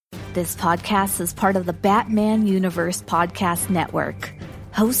This podcast is part of the Batman Universe Podcast Network,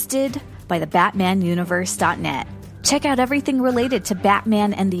 hosted by the BatmanUniverse.net. Check out everything related to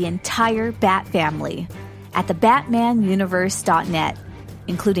Batman and the entire Bat family at the BatmanUniverse.net,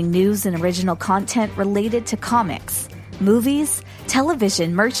 including news and original content related to comics, movies,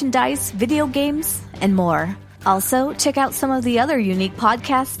 television, merchandise, video games, and more. Also, check out some of the other unique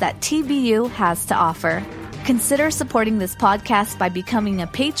podcasts that TBU has to offer. Consider supporting this podcast by becoming a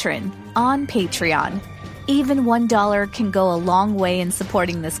patron on Patreon. Even $1 can go a long way in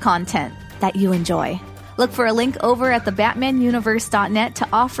supporting this content that you enjoy. Look for a link over at thebatmanuniverse.net to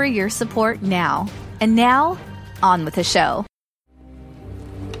offer your support now. And now, on with the show.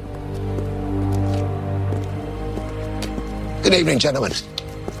 Good evening, gentlemen.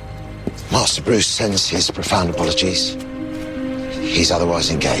 Master Bruce sends his profound apologies. He's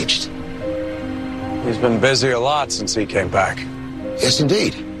otherwise engaged. He's been busy a lot since he came back. Yes,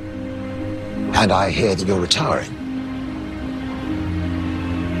 indeed. And I hear that you're retiring.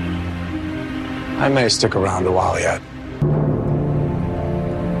 I may stick around a while yet.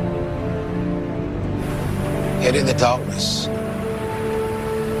 Yet in the darkness,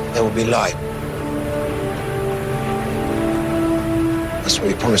 there will be light. That's what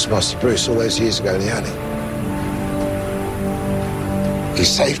he promised Master Bruce all those years ago in the alley. He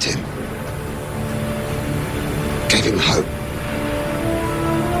saved him. Gave him hope.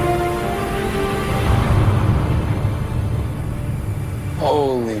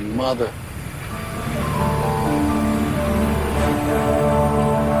 Holy mother.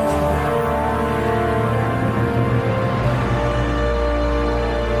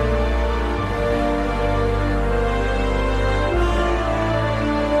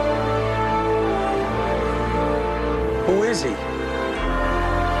 Who is he?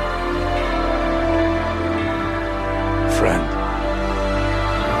 Friend.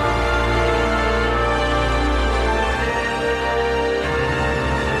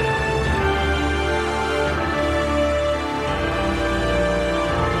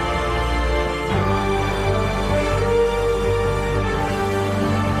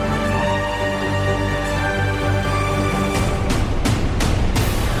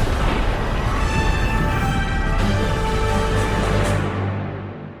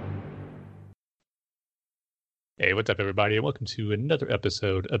 Hey, what's up, everybody, and welcome to another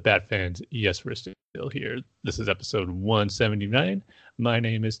episode of Bat Fans. Yes, we're still here. This is episode 179. My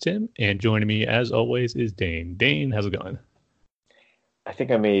name is Tim, and joining me, as always, is Dane. Dane, how's it going? I think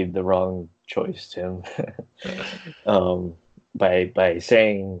I made the wrong choice, Tim. By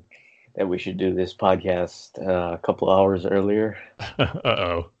saying that we should do this podcast a couple hours earlier.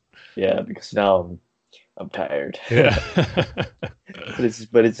 Uh-oh. Yeah, because now I'm tired. Yeah.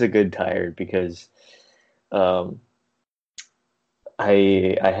 but it's a good tired because I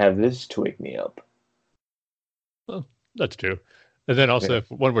have this to wake me up. Well, that's true. And then also,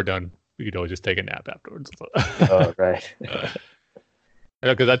 when we're done, we could always just take a nap afterwards. Oh, right.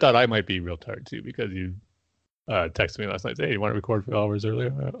 Because I thought I might be real tired, too, because you texted me last night, say, hey, you want to record a few hours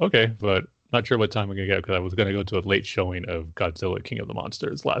earlier? Okay, but not sure what time we're going to get, because I was going to go to a late showing of Godzilla King of the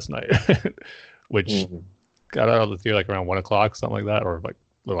Monsters last night, which got out of the theater like around 1 o'clock, something like that, or like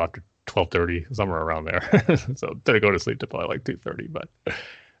a little after 12:30, somewhere around there. So didn't go to sleep till probably like 2:30, but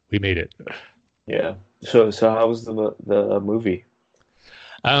we made it. Yeah. So how was the movie?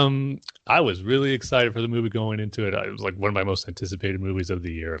 I was really excited for the movie going into it. It was like one of my most anticipated movies of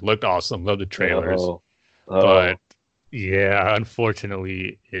the year. It looked awesome. Loved the trailers. But yeah,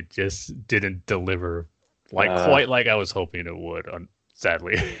 unfortunately, it just didn't deliver quite like I was hoping it would,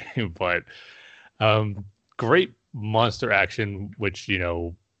 sadly. But great monster action, which, you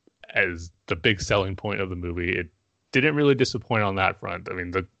know, as the big selling point of the movie, it didn't really disappoint on that front. I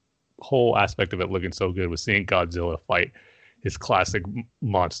mean, the whole aspect of it looking so good was seeing Godzilla fight his classic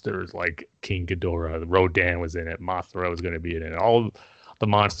monsters like King Ghidorah. Rodan was in it. Mothra was going to be in it. All the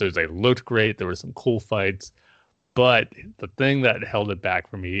monsters, they looked great. There were some cool fights. But the thing that held it back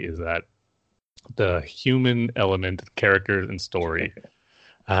for me is that the human element, characters, and story,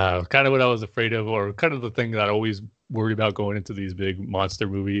 kind of what I was afraid of, or kind of the thing that I always worried about going into these big monster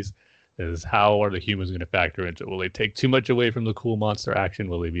movies, is how are the humans going to factor into it? Will they take too much away from the cool monster action?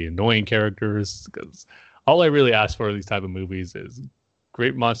 Will they be annoying characters? Because all I really ask for in these type of movies is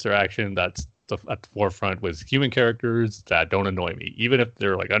great monster action that's at the forefront with human characters that don't annoy me, even if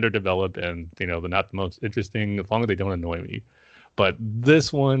they're like underdeveloped and, you know, they're not the most interesting, as long as they don't annoy me. But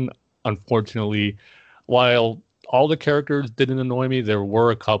this one, unfortunately, while all the characters didn't annoy me, there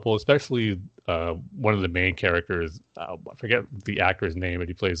were a couple, especially one of the main characters. I forget the actor's name, but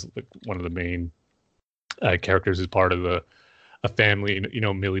he plays like one of the main characters as part of the a family.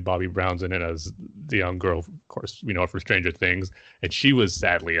 Millie Bobby Brown's in it as the young girl, of course, we know her for Stranger Things, and she was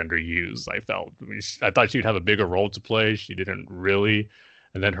sadly underused. I felt. I thought she'd have a bigger role to play. She didn't really.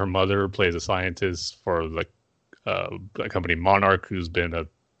 And then her mother plays a scientist for a company Monarch, who's been a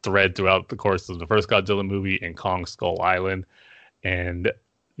thread throughout the course of the first Godzilla movie and Kong Skull Island. And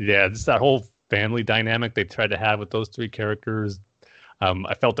yeah, just that whole family dynamic they tried to have with those three characters.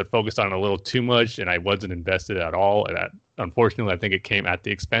 I felt it focused on it a little too much, and I wasn't invested at all. And unfortunately, I think it came at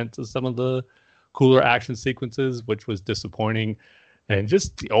the expense of some of the cooler action sequences, which was disappointing. And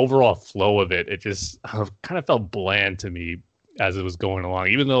just the overall flow of it, it just kind of felt bland to me as it was going along.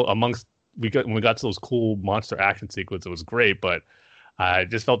 Even though when we got to those cool monster action sequences, it was great, but I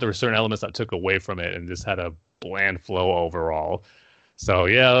just felt there were certain elements that took away from it and just had a bland flow overall. So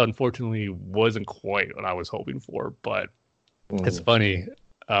yeah, unfortunately, wasn't quite what I was hoping for. But it's funny.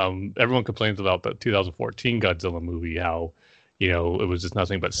 Everyone complains about the 2014 Godzilla movie, how it was just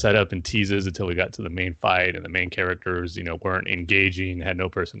nothing but setup and teases until we got to the main fight, and the main characters weren't engaging, had no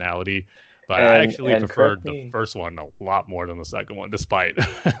personality. But I actually preferred the first one a lot more than the second one, despite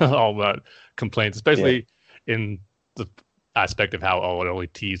all that complaints, especially in the aspect of how it only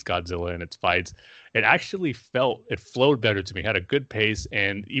teased Godzilla in its fights. It actually flowed better to me, had a good pace,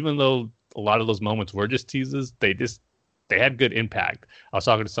 and even though a lot of those moments were just teases, they had good impact. I was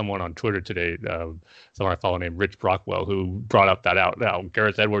talking to someone on Twitter today, someone I follow named Rich Brockwell, who brought up that out. Now,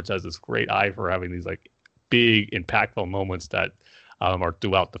 Gareth Edwards has this great eye for having these like big, impactful moments that are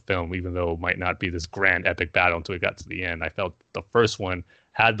throughout the film, even though it might not be this grand epic battle until we got to the end. I felt the first one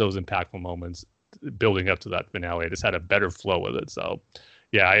had those impactful moments building up to that finale. It just had a better flow with it. So,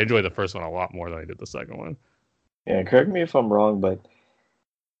 yeah, I enjoyed the first one a lot more than I did the second one. Yeah, correct me if I'm wrong, but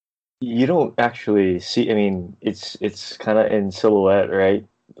you don't actually see. I mean, it's kind of in silhouette, right?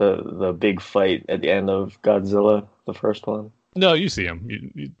 The big fight at the end of Godzilla, the first one. No, you see them.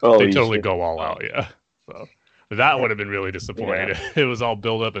 They totally go all out. Yeah. So that would have been really disappointing. Yeah. It was all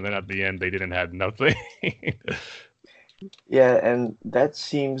build up, and then at the end they didn't have nothing. Yeah, and that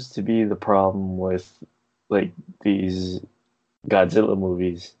seems to be the problem with like these Godzilla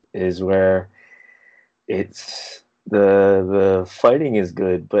movies, is where it's the fighting is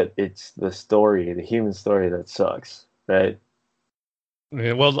good, but it's the story, the human story, that sucks, right?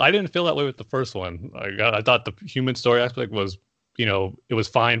 Yeah, well, I didn't feel that way with the first one. I thought the human story aspect was, it was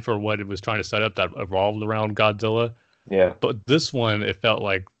fine for what it was trying to set up, that evolved around Godzilla. Yeah. But this one, it felt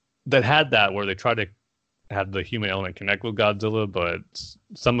like that had that where they tried to have the human element connect with Godzilla, but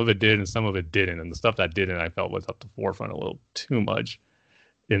some of it did and some of it didn't. And the stuff that didn't, I felt was up the forefront a little too much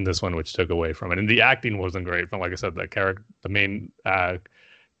in this one, which took away from it. And the acting wasn't great. From, like I said, the main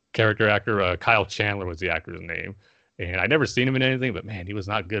character actor, Kyle Chandler was the actor's name. And I'd never seen him in anything, but man, he was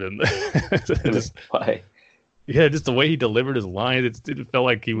not good in this. Why? Yeah, just the way he delivered his lines, it felt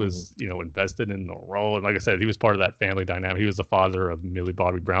like he was, invested in the role. And like I said, he was part of that family dynamic. He was the father of Millie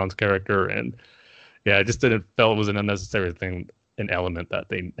Bobby Brown's character. And yeah, it just didn't felt it was an unnecessary thing, an element that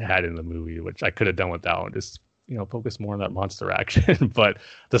they had in the movie, which I could have done without and just, focus more on that monster action. But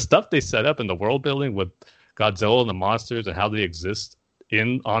the stuff they set up in the world building with Godzilla and the monsters and how they exist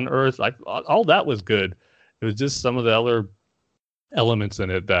on Earth, all that was good. It was just some of the other elements in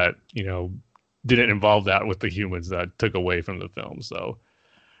it that, didn't involve that with the humans that took away from the film. So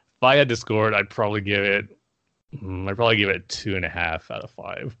if I had to score it, I'd probably give it 2.5 out of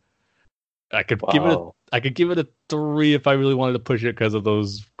 5. I could give it a 3 if I really wanted to push it because of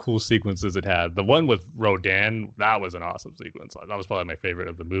those cool sequences it had. The one with Rodan, that was an awesome sequence. That was probably my favorite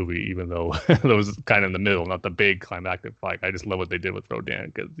of the movie, even though it was kind of in the middle, not the big climactic fight. I just love what they did with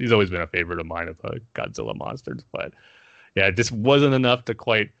Rodan because he's always been a favorite of mine of Godzilla monsters. But yeah, it just wasn't enough to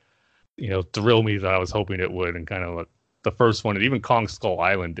quite, thrill me that I was hoping it would, and kind of like the first one, and even Kong Skull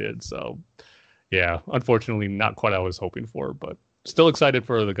Island did. So yeah, unfortunately, not quite what I was hoping for, but still excited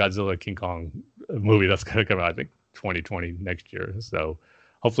for the Godzilla King Kong movie that's going to come out, I think, 2020 next year. So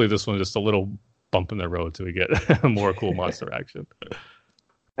hopefully this one's just a little bump in the road till we get more cool monster action.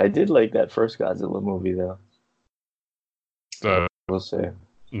 I did like that first Godzilla movie, though. We'll say.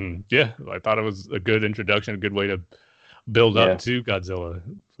 Yeah, I thought it was a good introduction, a good way to build up to Godzilla.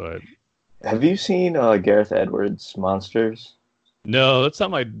 But have you seen Gareth Edwards' Monsters? No, that's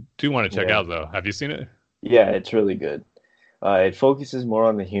something I do want to check out, though. Have you seen it? Yeah, it's really good. It focuses more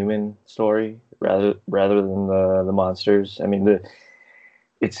on the human story rather than the monsters. I mean,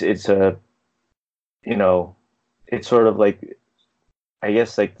 it's a it's sort of like, I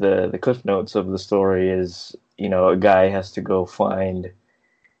guess, like the cliff notes of the story is, a guy has to go find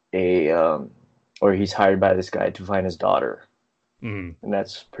or he's hired by this guy to find his daughter, and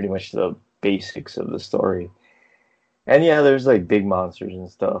that's pretty much the basics of the story. And yeah, there's like big monsters and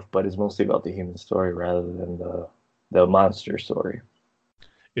stuff, but it's mostly about the human story rather than the monster story.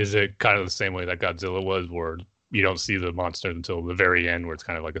 Is it kind of the same way that Godzilla was, where you don't see the monsters until the very end, where it's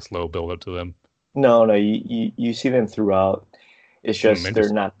kind of like a slow build up to them? No, you see them throughout. It's just they're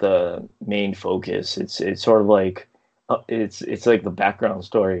Interesting. not the main focus. It's sort of like it's like the background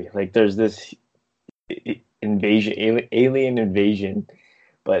story. Like there's this invasion, alien invasion,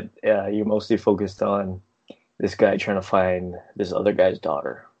 but you're mostly focused on this guy trying to find this other guy's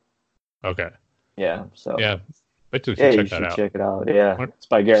daughter. Okay. Yeah, so Yeah. I should yeah, you check that should out. check it out. Yeah, What? it's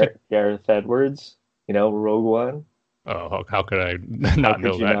by Gareth Edwards. You know, Rogue One. Oh, how could I How not could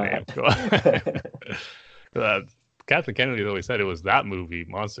know you that not? name? Kathleen Kennedy always said it was that movie,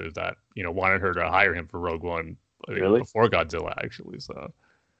 Monsters, that wanted her to hire him for Rogue One, I think, Really? before Godzilla, actually. So,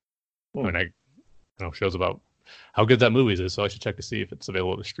 I mean, Hmm. shows about how good that movie is. So I should check to see if it's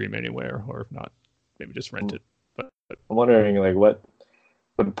available to stream anywhere, or if not, maybe just rent it. But I'm wondering like what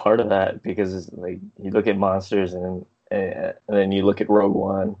part of that, because it's like you look at Monsters and then you look at Rogue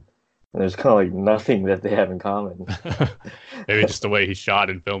One and there's kind of like nothing that they have in common. maybe just the way he shot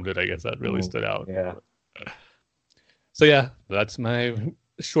and filmed it, I guess that really stood out. Yeah. So yeah, that's my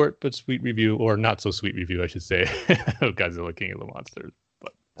short but sweet review, or not so sweet review, I should say, of Godzilla King of the Monsters.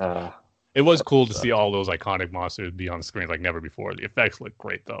 But it was cool to see all those iconic monsters be on screen like never before. The effects look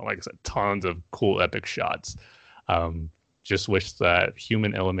great, though. Like I said, tons of cool, epic shots. Just wish that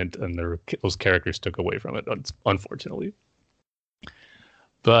human element and those characters took away from it, unfortunately.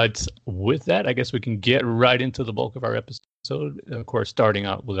 But with that, I guess we can get right into the bulk of our episode. Of course, starting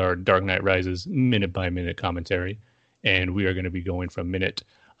out with our Dark Knight Rises minute-by-minute commentary. And we are going to be going from minute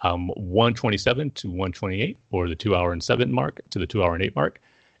 127 to 128, or the 2 hour and 7 mark to the 2 hour and 8 mark.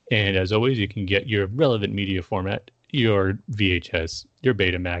 And as always, you can get your relevant media format, your VHS, your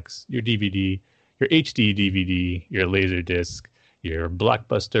Betamax, your DVD, your HD DVD, your Laserdisc, your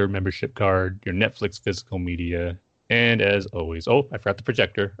Blockbuster membership card, your Netflix physical media, and as always, I forgot the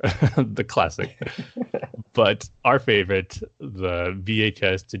projector, the classic. But our favorite, the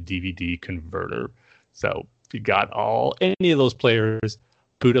VHS to DVD converter. So if you got any of those players,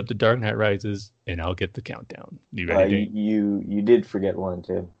 boot up the Dark Knight Rises, and I'll get the countdown. You ready, Dane? You did forget one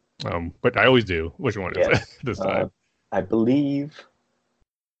too. But I always do. Which one is it this time? I believe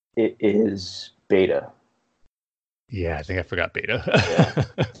it is Beta. Yeah, I think I forgot Beta.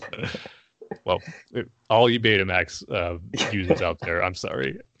 Yeah. Well, all you Betamax users out there, I'm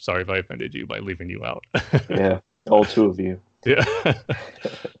sorry. Sorry if I offended you by leaving you out. Yeah, all two of you. Yeah.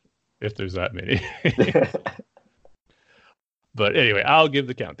 If there's that many. But anyway, I'll give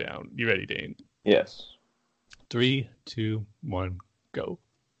the countdown. You ready, Dane? Yes. 3, 2, 1, go.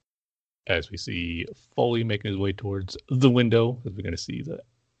 As we see Foley making his way towards the window, as we're going to see the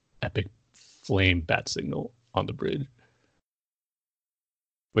epic flame bat signal on the bridge.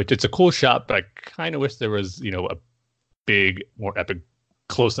 Which it's a cool shot, but I kind of wish there was, a big, more epic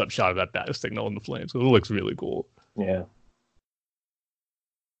close-up shot of that bat signal in the flames. Because it looks really cool. Yeah.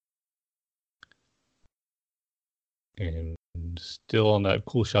 And still on that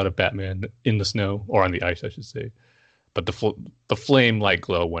cool shot of Batman in the snow, or on the ice, I should say. But the flame light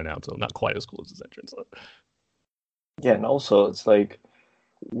glow went out, so not quite as cool as his entrance. Yeah, and also it's like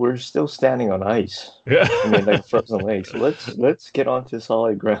we're still standing on ice. Yeah. I mean, like frozen lakes. Let's get onto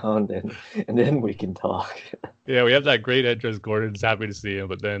solid ground and then we can talk. Yeah, we have that great entrance. Gordon's happy to see him,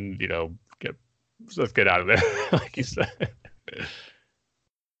 but then let's get out of there, like you said.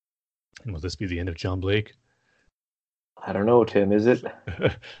 And will this be the end of John Blake? I don't know, Tim. Is it?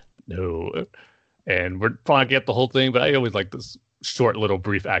 No. And we're probably get the whole thing, but I always like this short little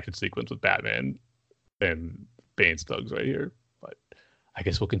brief action sequence with Batman and Bane's thugs right here. But I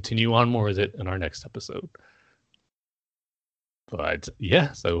guess we'll continue on more with it in our next episode. But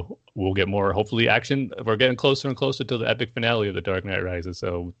yeah, so we'll get more, hopefully, action. We're getting closer and closer to the epic finale of The Dark Knight Rises.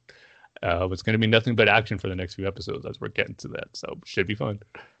 So it's going to be nothing but action for the next few episodes as we're getting to that. So should be fun.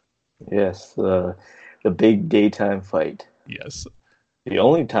 Yes, the big daytime fight. Yes. The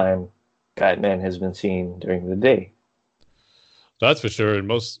only time Batman has been seen during the day. That's for sure. And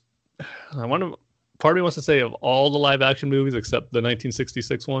part of me wants to say of all the live action movies except the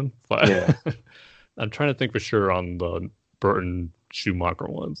 1966 one. But yeah. I'm trying to think for sure on the Burton Schumacher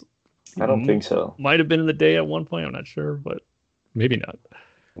ones. I don't think so. Might have been in the day at one point. I'm not sure, but maybe not.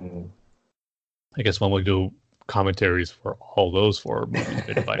 I guess when we do commentaries for all those 4 movies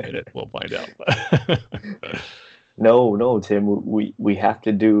minute by minute, we'll find out. No, Tim. We have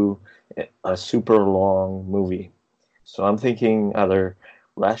to do a super long movie. So I'm thinking either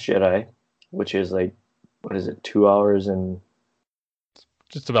Last Jedi, which is like, what is it, 2 hours and...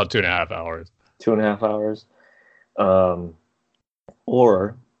 Just about 2.5 hours. 2.5 hours.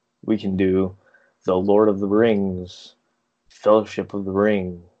 Or we can do the Lord of the Rings, Fellowship of the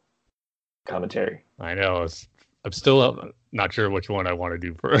Ring commentary. I know. I'm still not sure which one I want to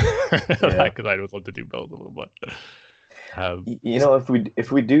do for that, because I would love to do both of them. But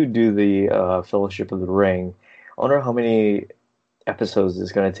if we do the Fellowship of the Ring, I wonder how many episodes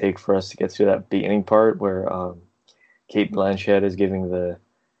it's going to take for us to get through that beginning part where Cate Blanchett is giving the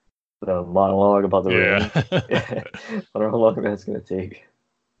monologue about the ring. I wonder how long that's going to take.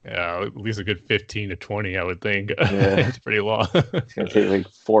 Yeah, at least a good 15 to 20, I would think. Yeah. It's pretty long. It's going to take like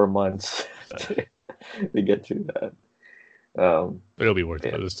 4 months to get through that. But it'll be worth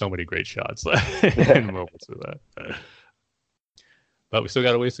it. There's so many great shots and moments of that. But we still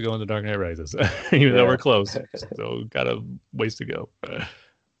got a ways to go in The Dark Knight Rises, even though we're close. Still got a ways to go.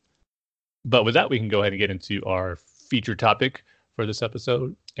 But with that, we can go ahead and get into our feature topic for this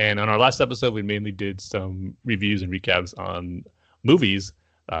episode. And on our last episode, we mainly did some reviews and recaps on movies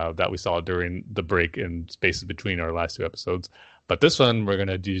that we saw during the break and spaces between our last 2 episodes. But this one, we're going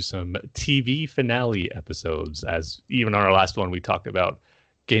to do some TV finale episodes. As even on our last one, we talked about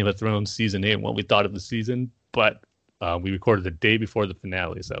Game of Thrones Season 8 and what we thought of the season. But we recorded the day before the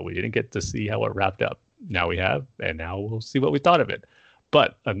finale, so we didn't get to see how it wrapped up. Now we have, and now we'll see what we thought of it.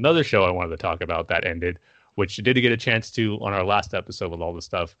 But another show I wanted to talk about that ended, which did get a chance to on our last episode with all the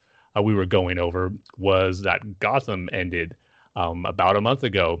stuff we were going over, was that Gotham ended about a month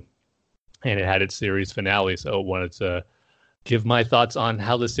ago, and it had its series finale. So I wanted to give my thoughts on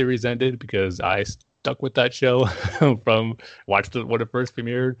how the series ended, because I stuck with that show from watched it when it first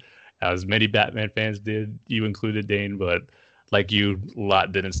premiered, as many Batman fans did, you included, Dane, but like you, a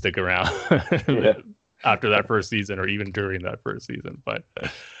lot didn't stick around after that first season or even during that first season. But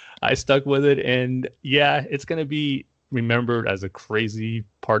I stuck with it, and yeah, it's going to be remembered as a crazy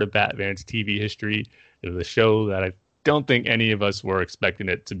part of Batman's TV history. It was a show that I don't think any of us were expecting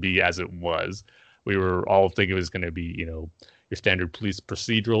it to be as it was. We were all thinking it was going to be, your standard police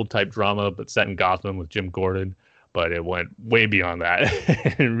procedural type drama, but set in Gotham with Jim Gordon. But it went way beyond that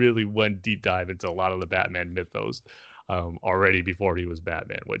and really went deep dive into a lot of the Batman mythos already before he was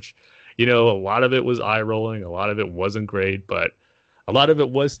Batman, which, a lot of it was eye-rolling. A lot of it wasn't great, but a lot of it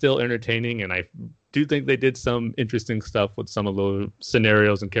was still entertaining. And I do think they did some interesting stuff with some of the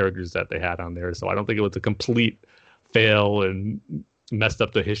scenarios and characters that they had on there. So I don't think it was a complete fail and messed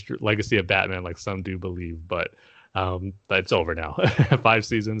up the legacy of Batman like some do believe. But it's over now. 5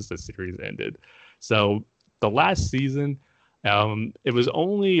 seasons, the series ended. So the last season, it was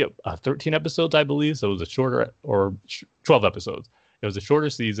only 13 episodes, I believe. So it was a shorter, or 12 episodes. It was a shorter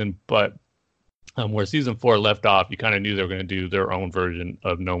season, but where season 4 left off, you kind of knew they were going to do their own version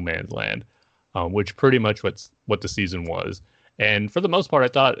of No Man's Land, which pretty much what the season was. And for the most part, I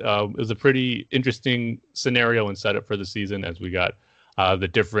thought it was a pretty interesting scenario and setup for the season, as we got the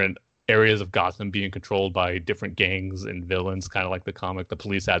different areas of Gotham being controlled by different gangs and villains, kind of like the comic. The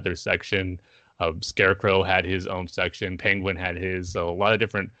police had their section. Scarecrow had his own section. Penguin had his. So a lot of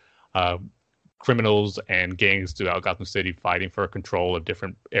different criminals and gangs throughout Gotham City fighting for control of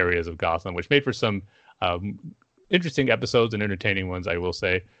different areas of Gotham, which made for some interesting episodes and entertaining ones, I will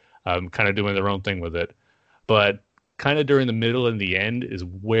say, kind of doing their own thing with it. But kind of during the middle and the end is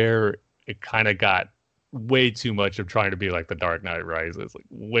where it kind of got way too much of trying to be like The Dark Knight Rises, like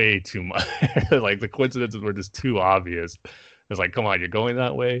way too much. Like the coincidences were just too obvious. It's like, come on, you're going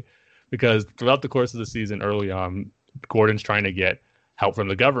that way? Because throughout the course of the season, early on, Gordon's trying to get help from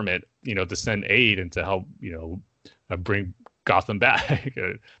the government, to send aid and to help, bring Gotham back.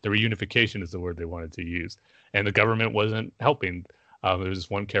 The reunification is the word they wanted to use. And the government wasn't helping. There was this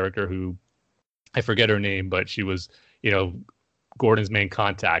one character who, I forget her name, but she was, Gordon's main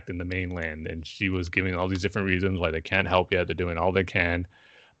contact in the mainland. And she was giving all these different reasons why they can't help yet. They're doing all they can.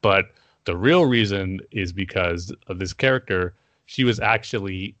 But the real reason is because of this character. She was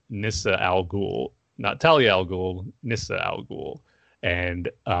actually Nyssa Al Ghul, not Talia Al Ghul, Nyssa Al Ghul. And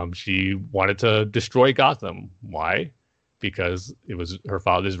she wanted to destroy Gotham. Why? Because it was her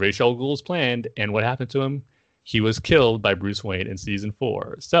father's Ra's al Ghul's plan. And what happened to him? He was killed by Bruce Wayne in season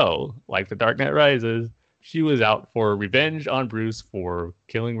 4. So, like The Dark Knight Rises, she was out for revenge on Bruce for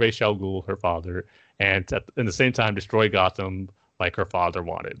killing Ra's al Ghul, her father, and at the same time destroy Gotham like her father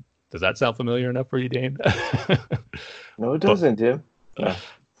wanted. Does that sound familiar enough for you, Dane? No, it doesn't, Tim.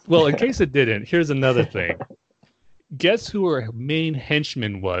 Well, in case it didn't, here's another thing. Guess who her main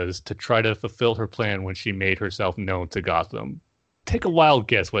henchman was to try to fulfill her plan when she made herself known to Gotham? Take a wild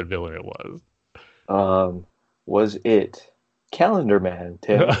guess what villain it was. Was it Calendar Man,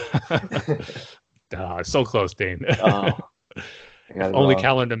 Tim? So close, Dane. Only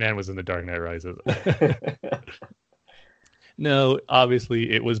Calendar Man was in The Dark Knight Rises. No,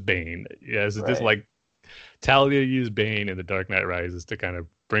 obviously it was Bane. Yes, it's just like Talia used Bane in The Dark Knight Rises to kind of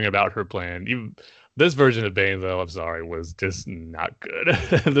bring about her plan. Even this version of Bane, though, I'm sorry, was just not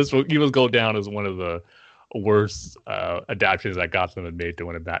good. He will go down as one of the worst adaptations that Gotham had made to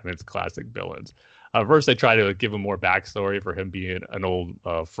one of Batman's classic villains. First, they tried to give him more backstory for him being an old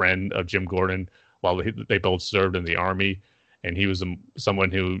friend of Jim Gordon while they both served in the army. And he was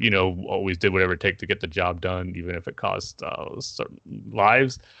someone who, always did whatever it took to get the job done, even if it cost certain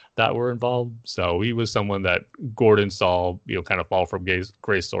lives that were involved. So he was someone that Gordon saw, kind of fall from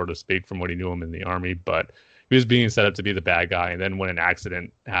grace, so to speak, from what he knew him in the army. But he was being set up to be the bad guy. And then when an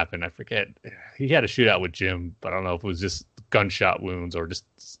accident happened, I forget, he had a shootout with Jim, but I don't know if it was just gunshot wounds or just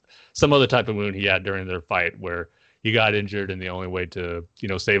some other type of wound he had during their fight where he got injured, and the only way to,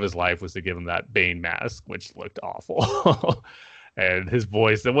 save his life was to give him that Bane mask, which looked awful. And his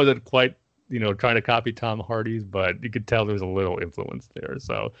voice, it wasn't quite, trying to copy Tom Hardy's, but you could tell there was a little influence there.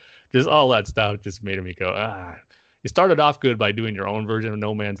 So just all that stuff just made me go, You started off good by doing your own version of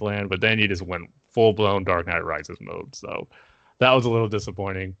No Man's Land, but then you just went full-blown Dark Knight Rises mode. So that was a little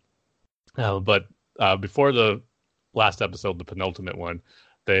disappointing. But before the last episode, the penultimate one,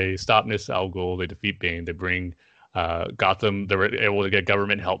 they stop Nis Al Ghul, they defeat Bane, they bring Gotham, they were able to get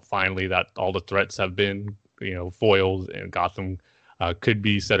government help finally, that all the threats have been, foiled, and Gotham could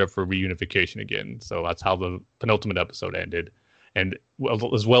be set up for reunification again. So that's how the penultimate episode ended. And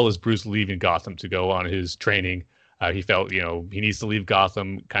as well as Bruce leaving Gotham to go on his training, he felt, he needs to leave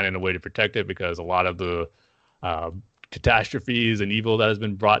Gotham kind of in a way to protect it, because a lot of the catastrophes and evil that has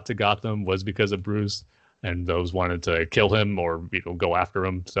been brought to Gotham was because of Bruce. And those wanted to kill him or go after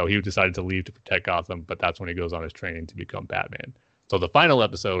him. So he decided to leave to protect Gotham, but that's when he goes on his training to become Batman. So the final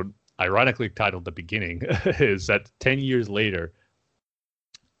episode, ironically titled The Beginning, is set 10 years later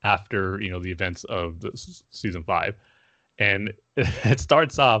after, the events of season 5. And it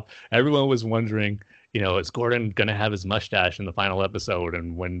starts off, everyone was wondering, is Gordon going to have his mustache in the final episode?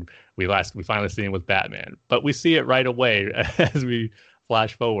 And when we finally see him with Batman. But we see it right away as we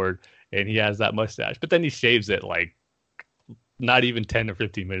flash forward. And he has that mustache, but then he shaves it like not even 10 or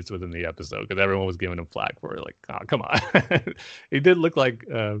 15 minutes within the episode, because everyone was giving him flack for it. Like, oh, come on. He did look like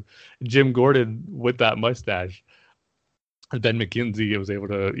Jim Gordon with that mustache. Ben McKenzie was able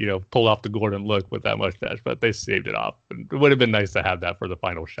to, pull off the Gordon look with that mustache, but they saved it off. It would have been nice to have that for the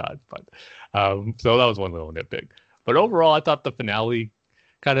final shot. But so that was one little nitpick. But overall, I thought the finale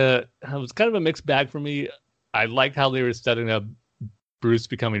was kind of a mixed bag for me. I liked how they were setting up Bruce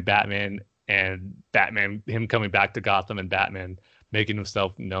becoming Batman, and Batman, him coming back to Gotham, and Batman making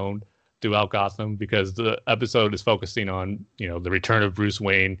himself known throughout Gotham, because the episode is focusing on, the return of Bruce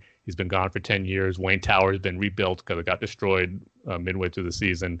Wayne. He's been gone for 10 years. Wayne Tower has been rebuilt because it got destroyed midway through the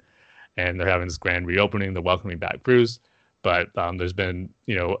season, and they're having this grand reopening. They're welcoming back Bruce, but there's been,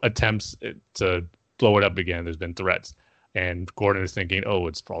 attempts to blow it up again. There's been threats. And Gordon is thinking,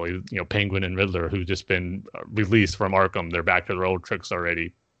 it's probably, Penguin and Riddler, who've just been released from Arkham. They're back to their old tricks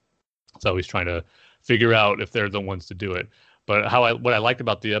already. So he's trying to figure out if they're the ones to do it. But what I liked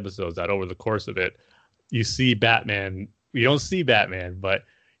about the episode is that over the course of it, you see Batman. You don't see Batman, but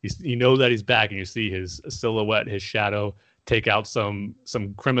you know that he's back, and you see his silhouette, his shadow, take out some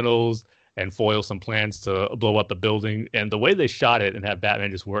criminals and foil some plans to blow up the building. And the way they shot it and have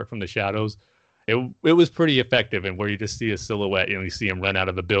Batman just work from the shadows, it was pretty effective, and where you just see a silhouette, you see him run out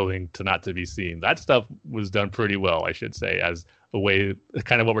of the building not to be seen. That stuff was done pretty well, I should say, as a way,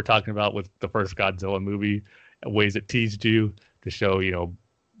 kind of what we're talking about with the first Godzilla movie, ways it teased you to show,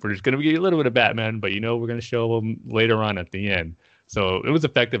 we're just going to give you a little bit of Batman, but we're going to show him later on at the end. So it was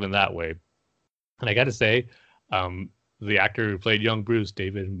effective in that way. And I got to say, the actor who played young Bruce,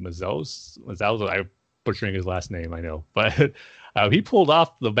 David Mazouz, I'm butchering his last name, I know, but he pulled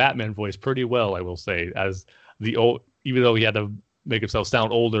off the Batman voice pretty well, I will say, as even though he had to make himself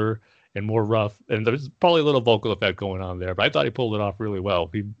sound older and more rough, and there's probably a little vocal effect going on there, but I thought he pulled it off really well.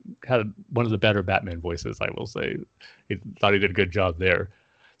 He had one of the better Batman voices, I will say. He thought he did a good job there.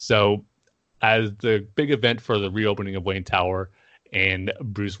 So as the big event for the reopening of Wayne Tower and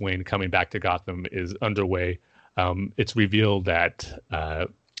Bruce Wayne coming back to Gotham is underway, it's revealed that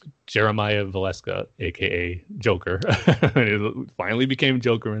Jeremiah Valeska, a.k.a. Joker, finally became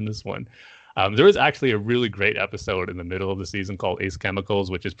Joker in this one. There was actually a really great episode in the middle of the season called Ace Chemicals,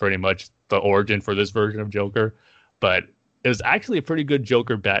 which is pretty much the origin for this version of Joker. But it was actually a pretty good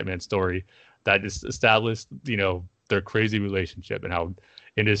Joker-Batman story that just established, their crazy relationship and how,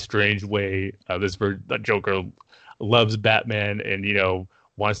 in a strange way, that Joker loves Batman and,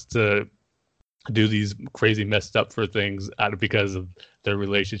 wants to do these crazy messed up for things because of their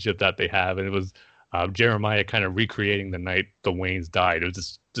relationship that they have. And it was Jeremiah kind of recreating the night the Waynes died. It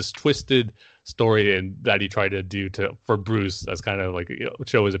was this twisted story and that he tried to do for Bruce as kind of like, you know,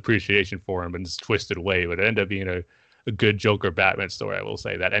 show his appreciation for him in this twisted way. But it ended up being a good Joker Batman story, I will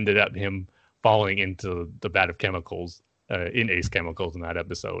say, that ended up him falling into the vat of chemicals in Ace Chemicals in that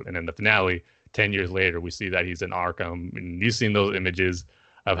episode. And in the finale, 10 years later, we see that he's in Arkham. And you've seen those images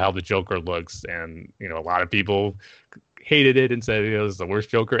of how the Joker looks. And, you know, a lot of people hated it and said, you know, it's the worst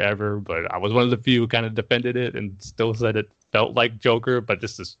Joker ever. But I was one of the few who kind of defended it and still said it felt like Joker. But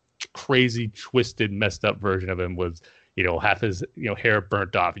just this crazy, twisted, messed up version of him was, you know, half his, you know, hair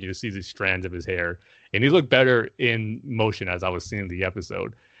burnt off. You just see these strands of his hair. And he looked better in motion as I was seeing the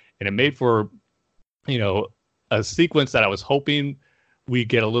episode. And it made for, you know, a sequence that I was hoping we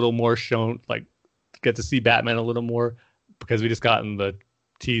get a little more shown, like get to see Batman a little more, because we just got in the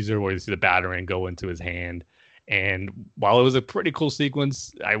teaser where you see the Batarang go into his hand. And while it was a pretty cool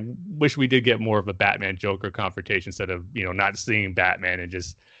sequence, I wish we did get more of a Batman Joker confrontation instead of, you know, not seeing Batman and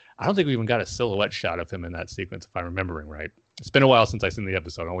just, I don't think we even got a silhouette shot of him in that sequence, if I'm remembering right. It's been a while since I've seen the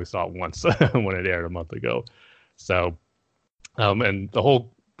episode. I only saw it once when it aired a month ago. So, and the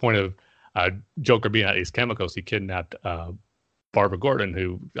whole point of Joker being at Ace Chemicals, he kidnapped Barbara Gordon,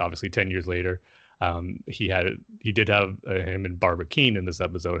 who obviously 10 years later, he did have him and Barbara Keene in this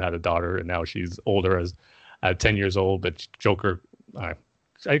episode, had a daughter, and now she's older as 10 years old. But Joker,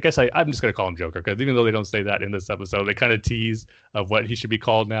 I guess I'm just going to call him Joker, because even though they don't say that in this episode, they kind of tease of what he should be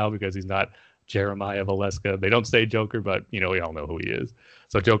called now, because he's not Jeremiah Valeska. They don't say Joker, but, you know, we all know who he is.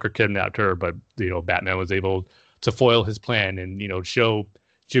 So Joker kidnapped her, but, you know, Batman was able to foil his plan and, you know, show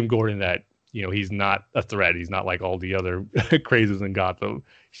Jim Gordon that, you know, he's not a threat. He's not like all the other crazes in Gotham,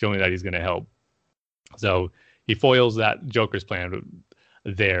 showing that he's going to help. So he foils that Joker's plan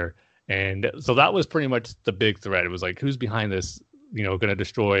there. And so that was pretty much the big threat. It was like, who's behind this, you know, going to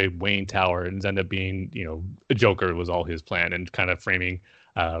destroy Wayne Tower? And it ended up being, you know, Joker was all his plan, and kind of framing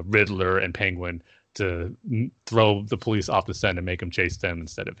Riddler and Penguin to throw the police off the scent and make them chase them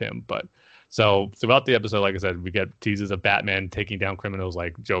instead of him. But so throughout the episode, like I said, we get teases of Batman taking down criminals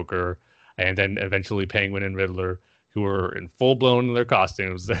like Joker, and then eventually Penguin and Riddler, who were in full blown in their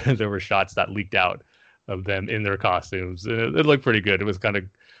costumes. There were shots that leaked out of them in their costumes. It looked pretty good. It was kind of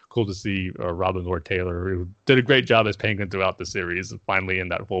cool to see Robin Lord Taylor, who did a great job as Penguin throughout the series, finally in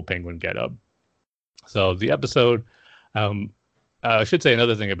that full Penguin getup. So the episode, I should say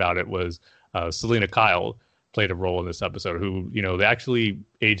another thing about it was Selena Kyle played a role in this episode, who, you know, they actually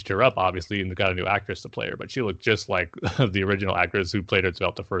aged her up, obviously, and got a new actress to play her, but she looked just like the original actress who played her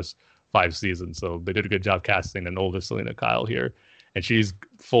throughout the first 5 seasons. So they did a good job casting an older Selena Kyle here. And she's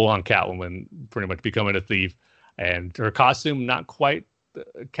full on Catwoman, pretty much becoming a thief. And her costume, not quite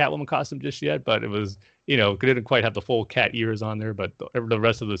a Catwoman costume just yet, but it was, you know, didn't quite have the full cat ears on there, but the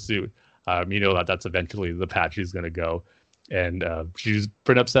rest of the suit, you know, that's eventually the path she's going to go. And she's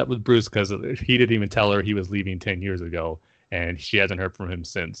pretty upset with Bruce because he didn't even tell her he was leaving 10 years ago, and she hasn't heard from him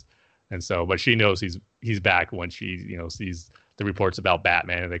since. And so, but she knows he's back when she, you know, sees the reports about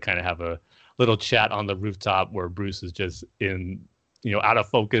Batman, and they kind of have a little chat on the rooftop where Bruce is just in, you know, out of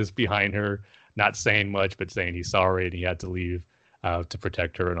focus behind her, not saying much, but saying he's sorry and he had to leave to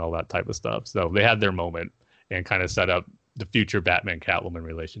protect her and all that type of stuff. So they had their moment and kind of set up the future Batman Catwoman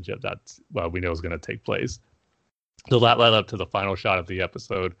relationship that's, well, we know is going to take place. So that led up to the final shot of the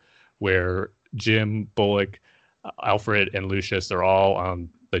episode where Jim, Bullock, Alfred, and Lucius are all on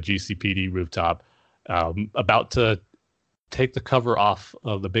the GCPD rooftop, about to take the cover off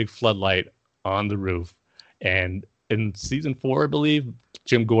of the big floodlight on the roof. And in season 4, I believe,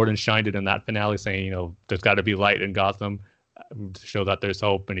 Jim Gordon shined it in that finale, saying, you know, there's got to be light in Gotham to show that there's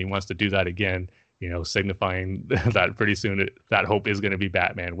hope. And he wants to do that again, you know, signifying that pretty soon that hope is going to be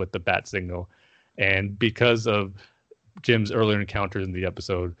Batman with the bat signal. And because of Jim's earlier encounters in the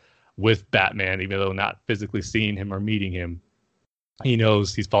episode with Batman, even though not physically seeing him or meeting him, he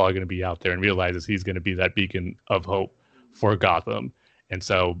knows he's probably going to be out there and realizes he's going to be that beacon of hope for Gotham. And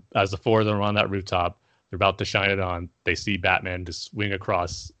so as the four of them are on that rooftop, they're about to shine it on. They see Batman just swing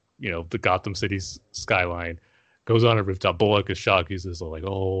across, you know, the Gotham City's skyline, goes on a rooftop. Bullock is shocked. He's just like,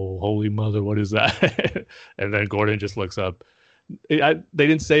 oh, holy mother, what is that? And then Gordon just looks up. They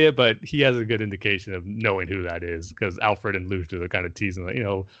didn't say it, but he has a good indication of knowing who that is, because Alfred and Lucius are kind of teasing, like, you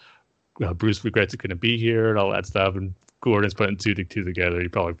know, Bruce regrets he couldn't be here and all that stuff. And Gordon's putting 2 to 2 together. He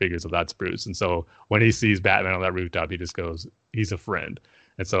probably figures that that's Bruce. And so when he sees Batman on that rooftop, he just goes, he's a friend.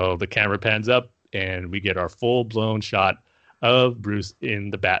 And so the camera pans up and we get our full blown shot of Bruce in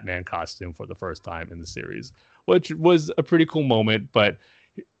the Batman costume for the first time in the series, which was a pretty cool moment. But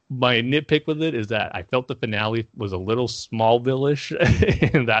my nitpick with it is that I felt the finale was a little Smallville-ish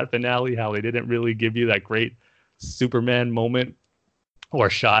in that finale, how they didn't really give you that great Superman moment or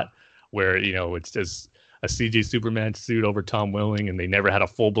shot where, it's just a CG Superman suit over Tom Welling, and they never had a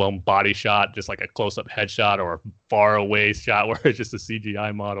full-blown body shot, just like a close-up headshot or a far-away shot where it's just a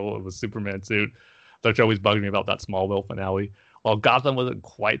CGI model of a Superman suit. Which always bugged me about that Smallville finale. While Gotham wasn't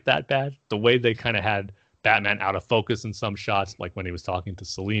quite that bad, the way they kind of had Batman out of focus in some shots, like when he was talking to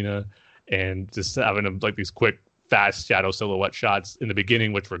Selina, and just having him like these quick, fast shadow silhouette shots in the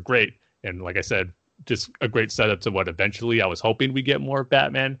beginning, which were great. And like I said, just a great setup to what eventually I was hoping we get more of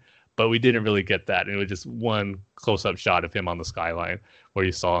Batman, but we didn't really get that. And it was just one close-up shot of him on the skyline where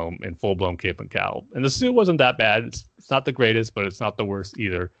you saw him in full-blown cape and cowl. And the suit wasn't that bad. It's not the greatest, but it's not the worst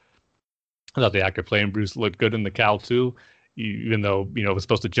either. I thought the actor playing Bruce looked good in the cowl too, even though, it was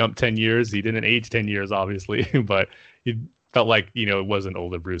supposed to jump 10 years. He didn't age 10 years, obviously, but it felt like, it was an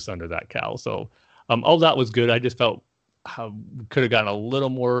older Bruce under that cowl. So all that was good. I just felt we could have gotten a little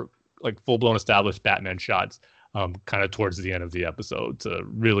more like full-blown established Batman shots kind of towards the end of the episode to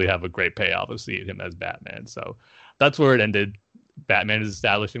really have a great payoff of seeing him as Batman. So that's where it ended. Batman is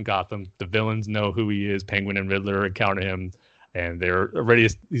established in Gotham. The villains know who he is. Penguin and Riddler encounter him. And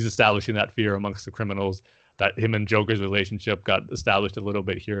he's establishing that fear amongst the criminals. That him and Joker's relationship got established a little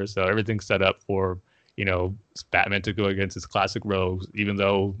bit here. So everything's set up for, Batman to go against his classic rogues, even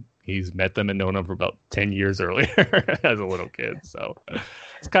though he's met them and known them for about 10 years earlier as a little kid. So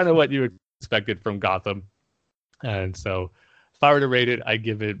it's kind of what you expected from Gotham. And so if I were to rate it, I'd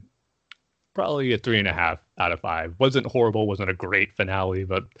give it probably a 3.5 out of 5. Wasn't horrible, wasn't a great finale,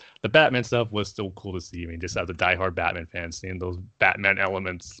 but the Batman stuff was still cool to see. I mean, just as a diehard Batman fan, seeing those Batman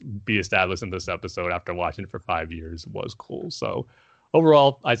elements be established in this episode after watching it for 5 years was cool. So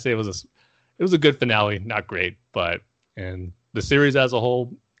overall, I'd say it was a good finale, not great, and the series as a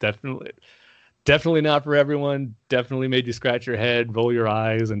whole, definitely not for everyone. Definitely made you scratch your head, roll your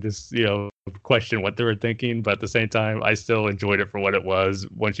eyes, and just, question what they were thinking. But at the same time, I still enjoyed it for what it was.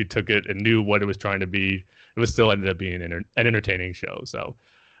 Once you took it and knew what it was trying to be, it was still ended up being an entertaining show. So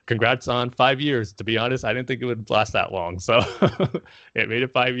congrats on 5 years. To be honest, I didn't think it would last that long. So it made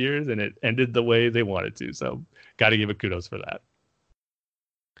it 5 years and it ended the way they wanted to. So got to give it kudos for that.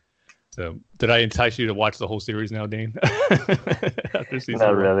 So, did I entice you to watch the whole series now, Dane?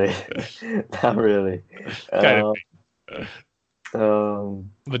 Not really. Not really.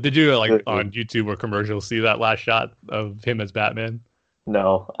 But did you on YouTube or commercials see that last shot of him as Batman?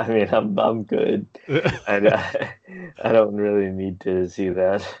 No, I mean I'm good. I don't really need to see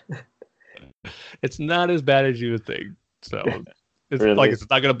that. It's not as bad as you would think. So it's really? It's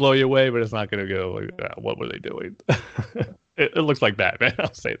not going to blow you away, but it's not going to go like, what were they doing? It looks like Batman,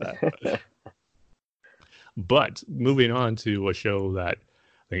 I'll say that. But moving on to a show that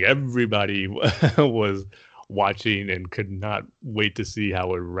I think everybody was watching and could not wait to see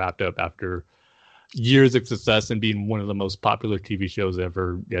how it wrapped up after years of success and being one of the most popular TV shows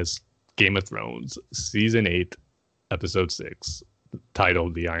ever, as Game of Thrones, Season 8, Episode 6,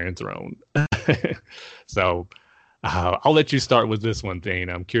 titled The Iron Throne. So I'll let you start with this one, Thane.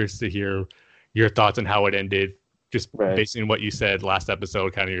 I'm curious to hear your thoughts on how it ended. Just based on what you said last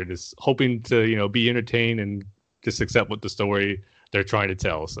episode, kind of you're just hoping to, be entertained and just accept what the story they're trying to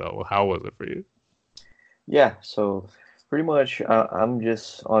tell. So how was it for you? Yeah, so pretty much I'm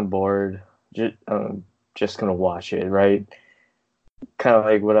just on board, just going to watch it, right? Kind of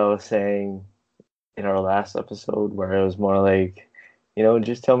like what I was saying in our last episode, where it was more like,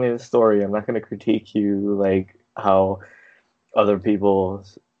 just tell me the story. I'm not going to critique you like how other people,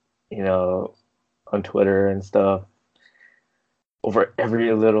 on Twitter and stuff, over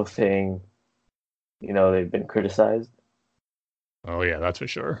every little thing, they've been criticized. Oh, yeah, that's for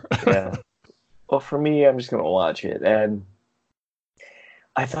sure. Yeah. Well, for me, I'm just going to watch it. And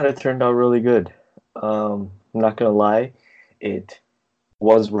I thought it turned out really good. I'm not going to lie. It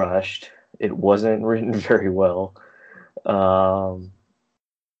was rushed. It wasn't written very well. But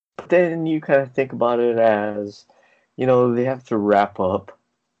then you kind of think about it as, they have to wrap up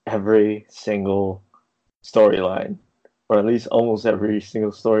every single storyline, or at least almost every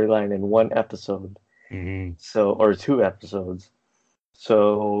single storyline in one episode. Mm-hmm. So, or 2 episodes.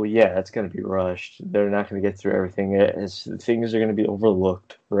 So yeah, it's going to be rushed. They're not going to get through everything. Things are going to be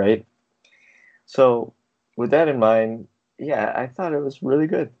overlooked, right? So with that in mind, yeah, I thought it was really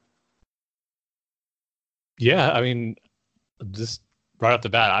good. Yeah, I mean, just right off the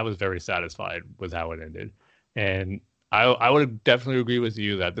bat, I was very satisfied with how it ended. And I would definitely agree with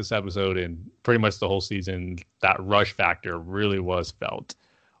you that this episode and pretty much the whole season, that rush factor really was felt,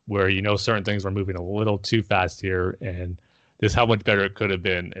 where certain things were moving a little too fast here, and just how much better it could have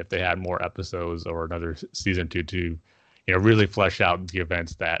been if they had more episodes or another season to really flesh out the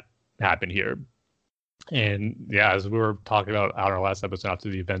events that happened here. And yeah, as we were talking about on our last episode after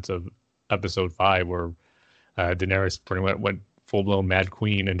the events of episode 5, where Daenerys pretty much went full-blown Mad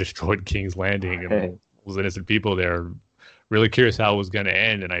Queen and destroyed King's Landing and was innocent people there. Really curious how it was going to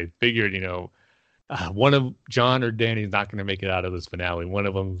end, and I figured, one of Jon or Dany is not going to make it out of this finale. One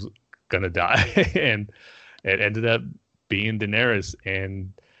of them's going to die, and it ended up being Daenerys.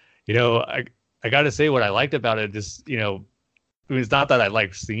 And I got to say, what I liked about it, just it's not that I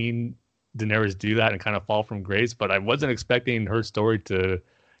liked seeing Daenerys do that and kind of fall from grace, but I wasn't expecting her story to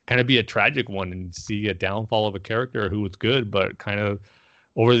kind of be a tragic one and see a downfall of a character who was good, but kind of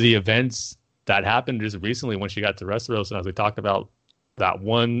over the events that happened just recently when she got to Westeros, and as we talked about that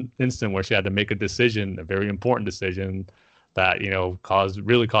one instant where she had to make a decision, a very important decision that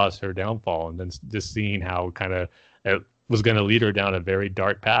really caused her downfall, and then just seeing how kind of it was going to lead her down a very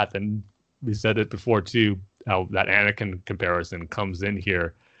dark path. And we said it before too, how that Anakin comparison comes in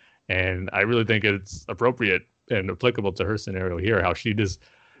here, and I really think it's appropriate and applicable to her scenario here. How she just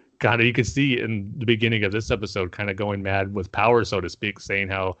kind of, you can see in the beginning of this episode, kind of going mad with power, so to speak, saying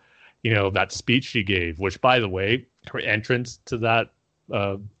how that speech she gave, which, by the way, her entrance to that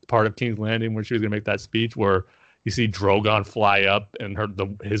part of King's Landing where she was going to make that speech, where you see Drogon fly up and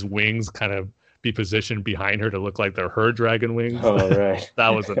his wings kind of be positioned behind her to look like they're her dragon wings. Oh, right. That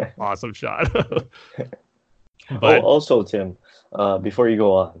was an awesome shot. But, also, Tim, before you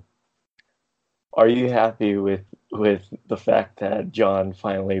go on, are you happy with the fact that Jon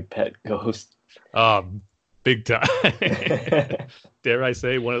finally pet Ghost? Big time. Dare I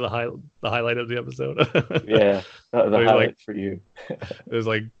say the highlight of the episode? Yeah, the highlight for you. It was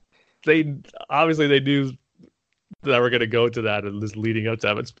like they knew that we're going to go to that, and just leading up to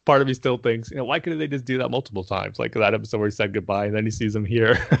that. But part of me still thinks, why couldn't they just do that multiple times? Like that episode where he said goodbye, and then he sees him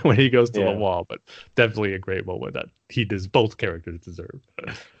here when he goes to the wall. But definitely a great moment that both characters deserve.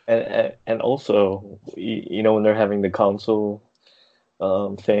 And also, when they're having the council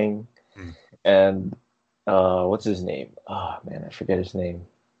thing, and what's his name? Oh man, I forget his name.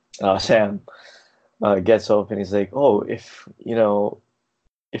 Sam gets up and he's like, "Oh, if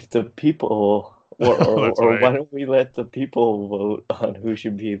the people, or right. why don't we let the people vote on who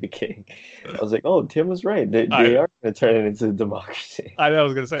should be the king?" I was like, "Oh, Tim was right. They are going to turn it into a democracy." I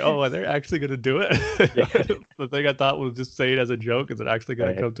was going to say, are they actually going to do it? Yeah. The thing I thought was just say it as a joke. Is it actually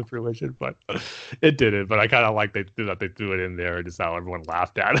going to come to fruition? But it didn't. But I kind of like they threw it in there, and just how everyone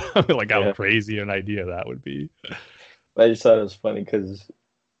laughed at it. Like how crazy an idea that would be. I just thought it was funny because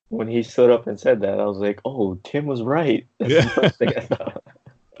when he stood up and said that, I was like, "Oh, Tim was right." That's the first thing I thought.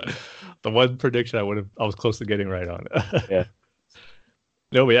 The one prediction I was close to getting right on. Yeah.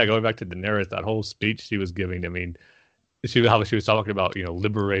 No, but yeah, going back to Daenerys, that whole speech she was giving, I mean, how she was talking about,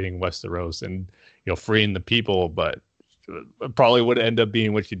 liberating Westeros and, freeing the people, but it probably would end up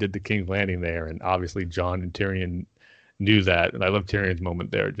being what she did to King's Landing there. And obviously Jon and Tyrion knew that. And I love Tyrion's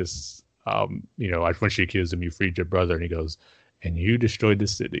moment there. Just, when she accused him, "You freed your brother," and he goes, "And you destroyed the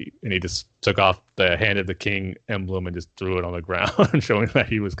city." And he just took off the hand of the king emblem and just threw it on the ground, showing that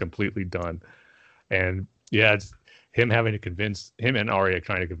he was completely done. And yeah, it's him and Arya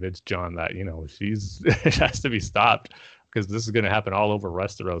trying to convince Jon that, it has to be stopped, because this is going to happen all over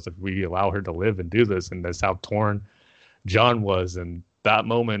Westeros if we allow her to live and do this. And that's how torn Jon was. And that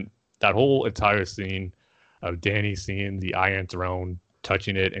moment, that whole entire scene of Dany seeing the Iron Throne,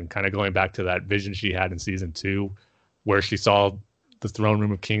 touching it, and kind of going back to that vision she had in season 2, where she saw the throne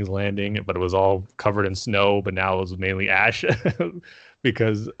room of King's Landing, but it was all covered in snow, but now it was mainly ash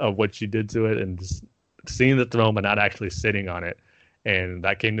because of what she did to it, and just seeing the throne but not actually sitting on it. And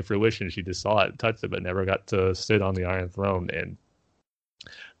that came to fruition. She just saw it, touched it, but never got to sit on the Iron Throne. And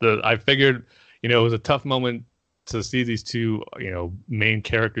I figured, it was a tough moment to see these two, main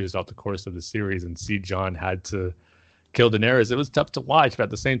characters throughout the course of the series, and see Jon had to kill Daenerys. It was tough to watch, but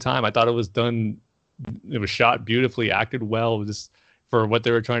at the same time, I thought it was done. It was shot beautifully, acted well. Just for what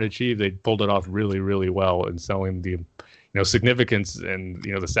they were trying to achieve, they pulled it off really, really well, and selling the, significance and,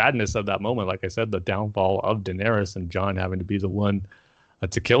 the sadness of that moment. Like I said, the downfall of Daenerys and Jon having to be the one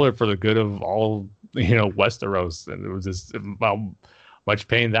to kill her for the good of all, Westeros. And it was just how much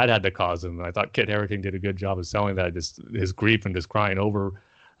pain that had to cause him. And I thought Kit Harington did a good job of selling that, just his grief and just crying over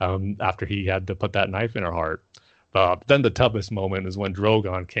after he had to put that knife in her heart. Then the toughest moment is when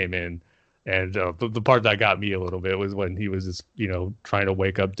Drogon came in. And the part that got me a little bit was when he was just, trying to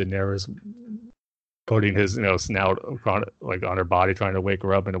wake up Daenerys, putting his, snout on her body, trying to wake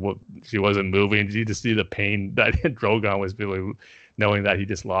her up, and she wasn't moving. You just see the pain that Drogon was feeling, knowing that he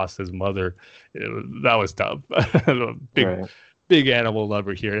just lost his mother, that was tough. big Right. big animal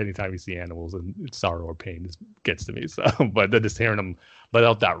lover here. Anytime you see animals and sorrow or pain, just gets to me. So, but then just hearing him let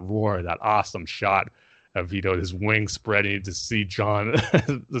out that roar, that awesome shot of his wings spreading to see Jon.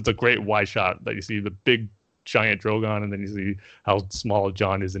 It's a great wide shot that you see the big giant Drogon, and then you see how small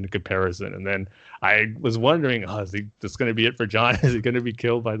Jon is in comparison. And then I was wondering, is this going to be it for Jon? Is he going to be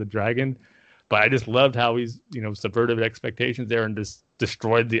killed by the dragon? But I just loved how he's subverted expectations there and just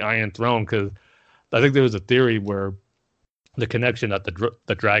destroyed the Iron Throne, because I think there was a theory where the connection that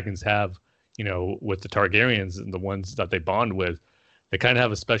the dragons have, with the Targaryens and the ones that they bond with, they kind of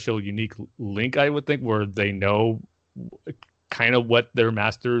have a special, unique link, I would think, where they know kind of what their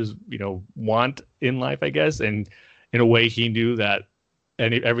masters, want in life, I guess. And in a way, he knew that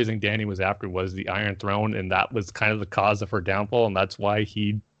everything Dany was after was the Iron Throne, and that was kind of the cause of her downfall, and that's why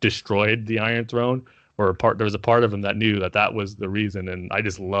he destroyed the Iron Throne. There was a part of him that knew that was the reason, and I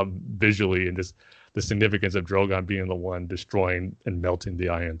just love visually and just the significance of Drogon being the one destroying and melting the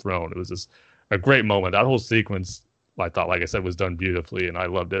Iron Throne. It was just a great moment. That whole sequence, I thought, like I said, was done beautifully, and I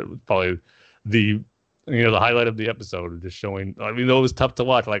loved it. It was probably the highlight of the episode, just showing. I mean, it was tough to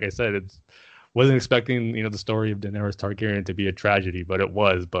watch. Like I said, wasn't expecting the story of Daenerys Targaryen to be a tragedy, but it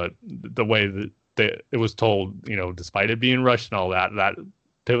was. But the way that it was told, despite it being rushed and all that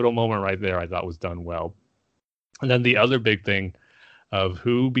pivotal moment right there, I thought was done well. And then the other big thing of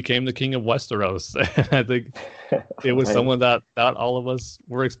who became the king of Westeros. I think it was someone that all of us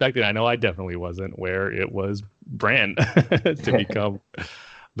were expecting. I know I definitely wasn't, where it was Bran to become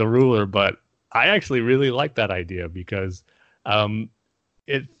the ruler. But I actually really like that idea, because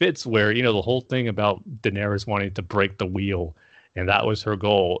it fits where, the whole thing about Daenerys wanting to break the wheel, and that was her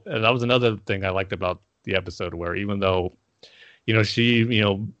goal. And that was another thing I liked about the episode, where even though, she,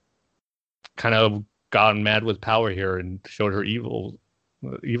 kind of gone mad with power here and showed her evil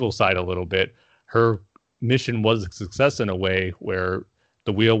side a little bit, her mission was a success in a way where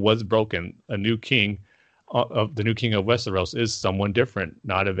the wheel was broken. A new king, the new king of Westeros, is someone different,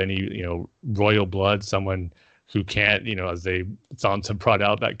 not of any royal blood, someone who can't, as Sansa brought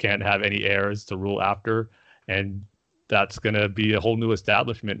out, that can't have any heirs to rule after, and that's going to be a whole new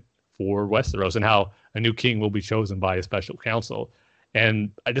establishment for Westeros, and how a new king will be chosen by a special council.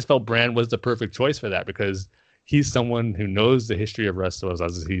 And I just felt Bran was the perfect choice for that, because he's someone who knows the history of Westeros,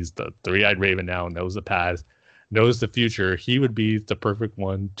 as he's the three-eyed raven now, knows the past, knows the future. He would be the perfect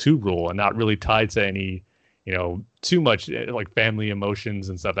one to rule, and not really tied to any, too much like family emotions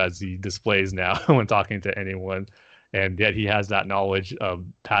and stuff as he displays now when talking to anyone. And yet he has that knowledge of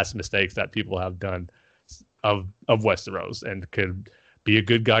past mistakes that people have done of Westeros, and could be a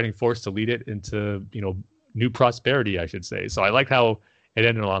good guiding force to lead it into, new prosperity, I should say. So I like how it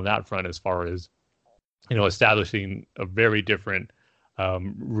ended on that front, as far as, establishing a very different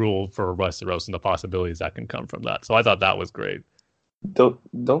rule for Westeros and the possibilities that can come from that. So I thought that was great. Don't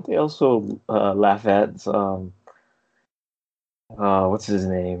they also laugh at what's his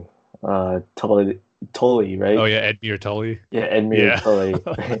name? Tully, right? Oh yeah, Edmure Tully. Yeah, Edmure Tully.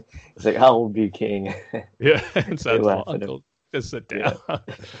 It's like, how old be king? Yeah, so uncle, just sit down. Yeah.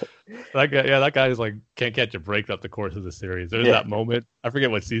 that guy is like can't catch a break throughout the course of the series. There's that moment. I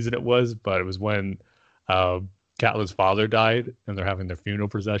forget what season it was, but it was when Catelyn's father died, and they're having their funeral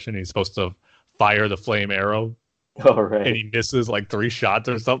procession. He's supposed to fire the flame arrow. Oh, right. And he misses like 3 shots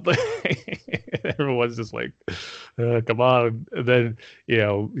or something. Everyone's just like, come on. And then,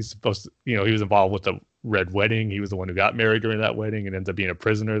 he's supposed to, he was involved with the Red Wedding. He was the one who got married during that wedding and ends up being a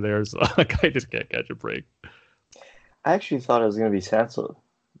prisoner there. So I just can't catch a break. I actually thought it was going to be Sansa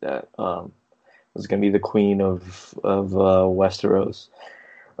that was going to be the queen of Westeros,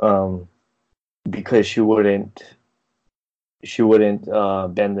 because she wouldn't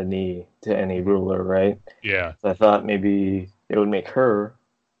bend the knee to any ruler, right? Yeah. So I thought maybe it would make her,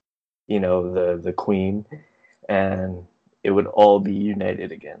 the queen, and it would all be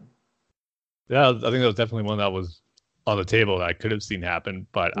united again. Yeah, I think that was definitely one that was on the table that I could have seen happen.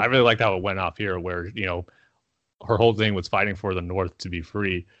 But I really liked how it went off here, where, her whole thing was fighting for the North to be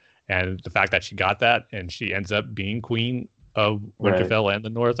free. And the fact that she got that, and she ends up being queen of Winterfell and the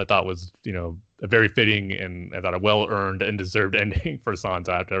North, I thought was, a very fitting, and I thought a well-earned and deserved ending for Sansa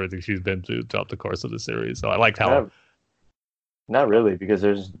after everything she's been through throughout the course of the series. So I liked how... Not really, because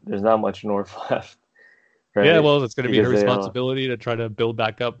there's not much North left. Right? Yeah, well, it's going to be her responsibility to try to build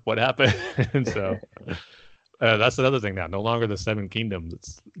back up what happened. And so that's another thing now. No longer the 7 kingdoms.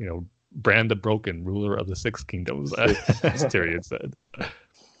 It's, Bran the Broken, ruler of the 6 kingdoms, as Tyrion said.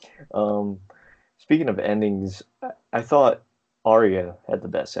 Speaking of endings, I thought Arya had the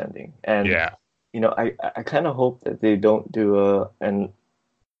best ending. And I kind of hope that they don't do and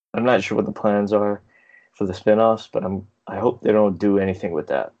I'm not sure what the plans are for the spinoffs, but I hope they don't do anything with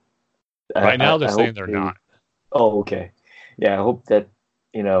that. Right now, they're saying they're not. Oh, okay. Yeah, I hope that,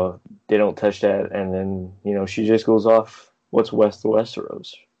 they don't touch that, and then, she just goes off what's west of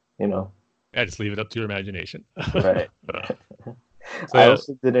Westeros, Yeah, just leave it up to your imagination. Right. I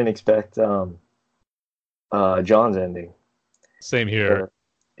also didn't expect John's ending. Same here.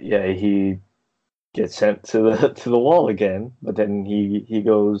 Yeah, he gets sent to the wall again, but then he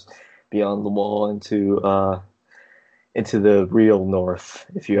goes beyond the wall into the real north,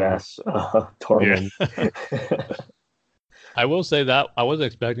 if you ask Tormund. Yeah. I will say that I wasn't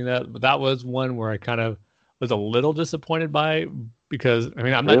expecting that, but that was one where I kind of was a little disappointed by, because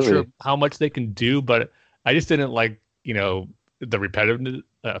I'm not sure how much they can do, but I just didn't like, the repetitiveness,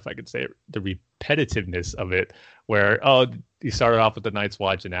 if I could say it, the repetitiveness of it, where he started off with the Night's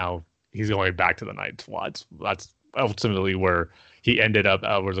Watch and now he's going back to the Night's Watch. That's ultimately where he ended up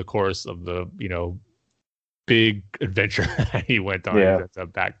over the course of the, big adventure he went on. Yeah. He ends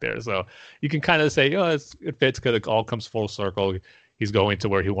up back there. So you can kind of say, it fits because it all comes full circle. He's going to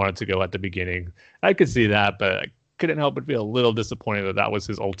where he wanted to go at the beginning. I could see that, but I couldn't help but be a little disappointed that was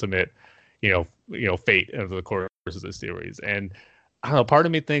his ultimate, fate over the course of the series. And I don't know, part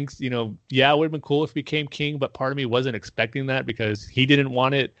of me thinks, it would have been cool if he became king, but part of me wasn't expecting that because he didn't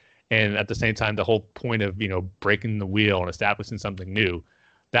want it. And at the same time, the whole point of, breaking the wheel and establishing something new,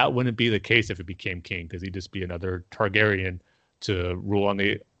 that wouldn't be the case if it became king, because he'd just be another Targaryen to rule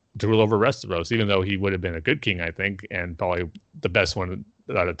over Westeros, even though he would have been a good king, I think, and probably the best one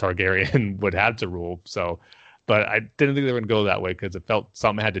that a Targaryen would have to rule. So, but I didn't think they were going to go that way because it felt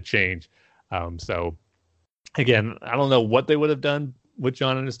something had to change. So, again, I don't know what they would have done with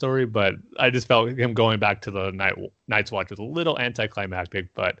Jon in the story, but I just felt him going back to the Night's Watch was a little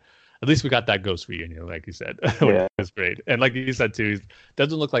anticlimactic, but at least we got that ghost reunion, like you said. Yeah. Which was great. And like you said, too, he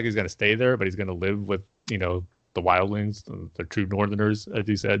doesn't look like he's going to stay there, but he's going to live with, the wildlings, the true Northerners, as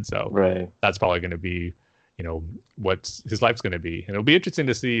you said. So right. That's probably going to be, what his life's going to be. And it'll be interesting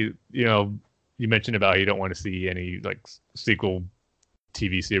to see, you mentioned about you don't want to see any, like, sequel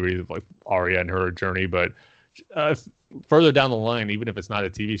TV series of, like, Arya and her journey. But further down the line, even if it's not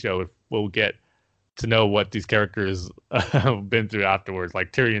a TV show, we'll get to know what these characters have been through afterwards.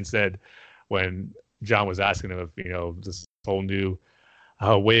 Like Tyrion said when Jon was asking him if, this whole new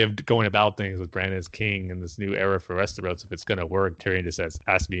way of going about things with Bran as king and this new era for Westeros, if it's going to work, Tyrion just says,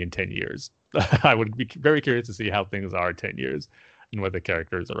 ask me in 10 years. I would be very curious to see how things are in 10 years and what the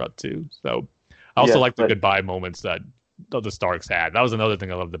characters are up to. So I also like the goodbye moments that the Starks had. That was another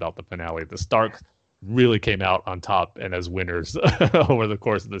thing I loved about the finale. The Starks really came out on top and as winners over the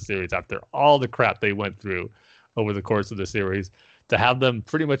course of the series after all the crap they went through over the course of the series. To have them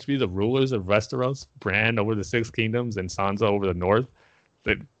pretty much be the rulers of Westeros, Bran over the Six Kingdoms and Sansa over the North,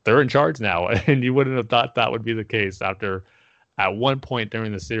 they're in charge now. And you wouldn't have thought that would be the case after, at one point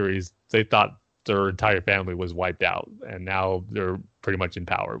during the series, they thought their entire family was wiped out. And now they're pretty much in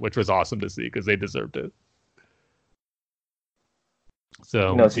power, which was awesome to see because they deserved it.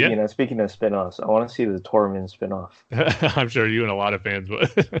 So, speaking of spinoffs, I want to see the Tormund spinoff. I'm sure you and a lot of fans would.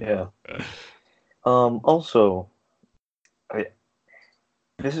 Yeah. Also,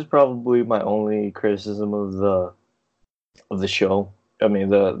 this is probably my only criticism of the show. I mean,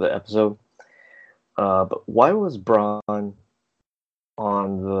 the episode. But why was Bronn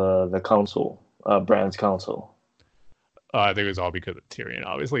on the council, Bran's council? I think it was all because of Tyrion.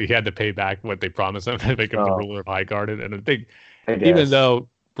 Obviously, he had to pay back what they promised him to make him the ruler of Highgarden. And I think, even though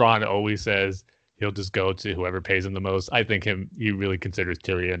Bronn always says he'll just go to whoever pays him the most, I think he really considers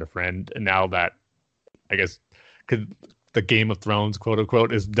Tyrion a friend. And now that, I guess, because the Game of Thrones, quote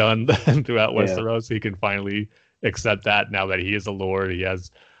unquote, is done throughout Westeros, he can finally accept that. Now that he is a lord, he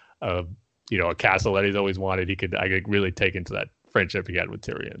has a castle that he's always wanted. I could really take into that friendship he had with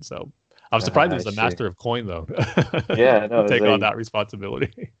Tyrion. So I was surprised he was the master of coin, though. Yeah, no, take on that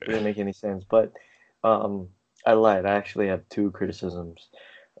responsibility. Didn't make any sense, but I lied. I actually have two criticisms.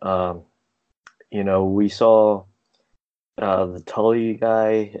 We saw the Tully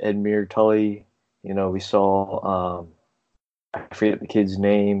guy, Edmure Tully. We saw I forget the kid's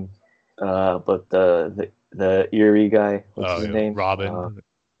name, but the Eerie guy. What's his name? Robin.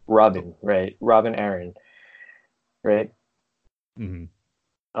 Robin, right? Robin Arryn, right? Mm-hmm.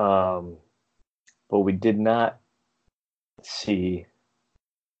 But we did not see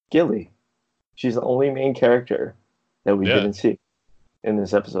Gilly. She's the only main character that we didn't see in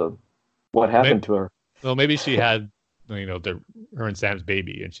this episode. What happened to her? Well, maybe she had, her and Sam's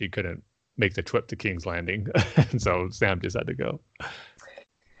baby, and she couldn't make the trip to King's Landing, and so Sam just had to go.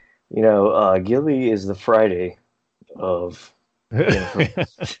 Gilly is the Friday of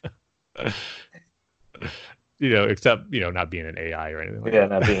except not being an AI or anything like yeah,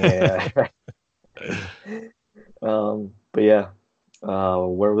 that. not being AI. But yeah,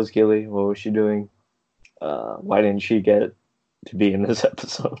 where was Gilly? What was she doing? Why didn't she get to be in this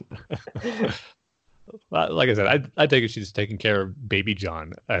episode? Like I said, I take it she's taking care of Baby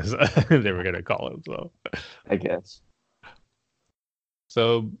John, as they were gonna call him. So I guess.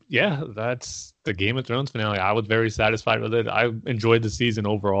 So yeah, that's the Game of Thrones finale. I was very satisfied with it. I enjoyed the season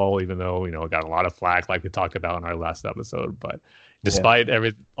overall, even though it got a lot of flack, like we talked about in our last episode. But despite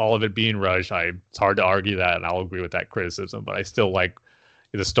all of it being rushed, it's hard to argue that, and I'll agree with that criticism. But I still like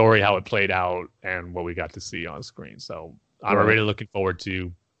the story, how it played out, and what we got to see on screen. So I'm already looking forward to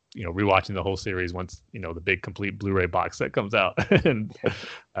rewatching the whole series once the big complete Blu-ray box set comes out, and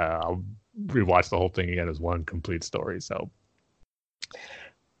I'll rewatch the whole thing again as one complete story. So.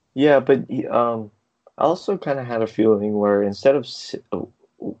 Yeah, but I also kind of had a feeling where instead of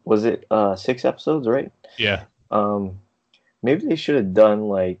was it 6 episodes, right? Yeah. Maybe they should have done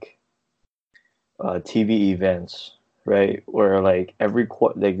like TV events, right? Where like every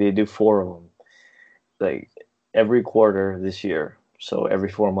quarter, like they do 4 of them, like every quarter this year. So every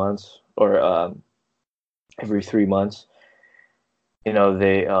 4 months or every 3 months, they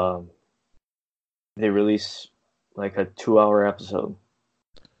release like a 2-hour episode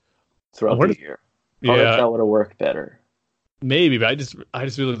throughout the year. I wonder if that would have worked better. Maybe, but I just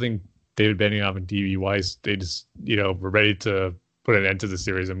really think David Benioff and D.B. Weiss, they just were ready to put an end to the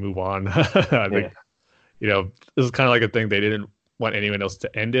series and move on. I think this is kind of like a thing, they didn't want anyone else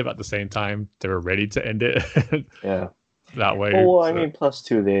to end it, but at the same time they were ready to end it. That way. Well, I mean, plus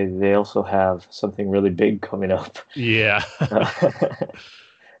too, they also have something really big coming up. Yeah. I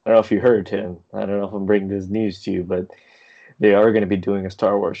don't know if you heard, Tim. I don't know if I'm bringing this news to you, but they are going to be doing a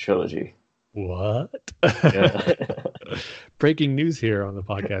Star Wars trilogy. What? Breaking news here on the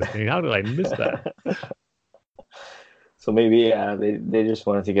podcast. How did I miss that? So maybe, they just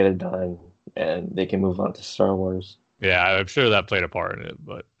wanted to get it done, and they can move on to Star Wars. Yeah, I'm sure that played a part in it,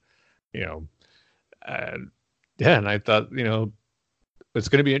 but, and I thought, it's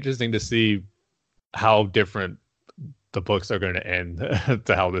going to be interesting to see how different the books are going to end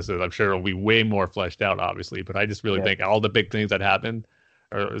to how this is. I'm sure it'll be way more fleshed out, obviously, but I just really think all the big things that happened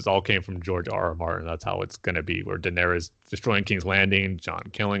all came from George R.R. Martin. That's how it's going to be, where Daenerys destroying King's Landing, Jon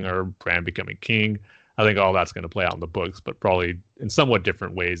killing her, Bran becoming king. I think all that's going to play out in the books, but probably in somewhat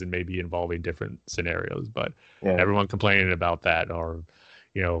different ways and maybe involving different scenarios. But everyone complaining about that, or,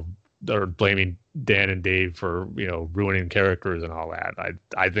 they're blaming Dan and Dave for, ruining characters and all that.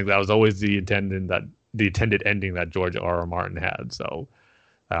 I think that was always the intended ending that George R.R. Martin had. So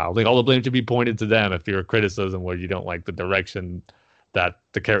I think all the blame should be pointed to them if you're a criticism where you don't like the direction that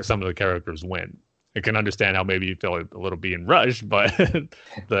some of the characters went. I can understand how maybe you feel a little being rushed, but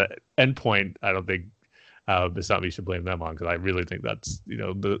the end point, I don't think is something you should blame them on, because I really think that's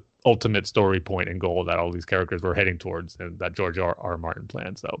the ultimate story point and goal that all these characters were heading towards, and that George R.R. Martin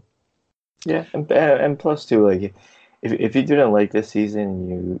planned. So yeah, and plus too, like if you didn't like this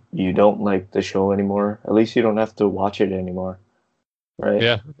season, you don't like the show anymore, at least you don't have to watch it anymore, right?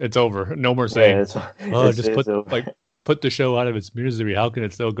 Yeah, it's over. No more saying, put the show out of its misery. How can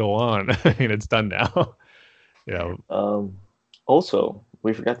it still go on? I mean, it's done now. Also,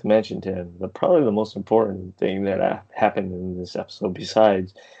 we forgot to mention, Tim, probably the most important thing that happened in this episode,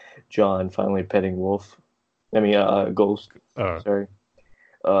 besides Jon finally petting Ghost.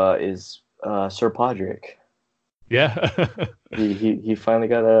 Is Sir Podrick. Yeah. he finally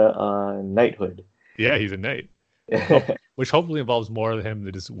got a knighthood. Yeah, he's a knight. Which hopefully involves more of him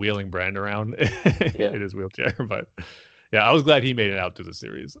than just wheeling Bran around in his wheelchair. But yeah, I was glad he made it out to the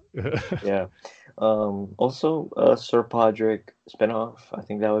series. Yeah. Also, Sir Podrick spinoff. I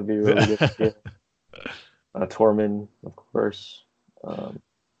think that would be really good. Tormund, of course.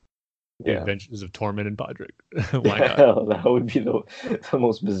 The Adventures of Tormund and Podrick. Why not? That would be the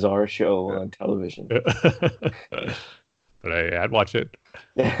most bizarre show on television. But I'd watch it.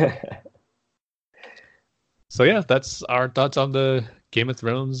 So yeah, that's our thoughts on the Game of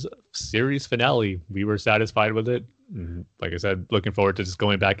Thrones series finale. We were satisfied with it. Like I said, looking forward to just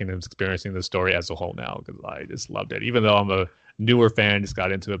going back and experiencing the story as a whole now, because I just loved it. Even though I'm a newer fan, just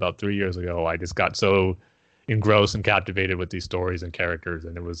got into it about 3 years ago, I just got so engrossed and captivated with these stories and characters,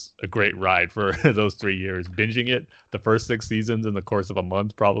 and it was a great ride for those 3 years, binging it the first 6 seasons in the course of a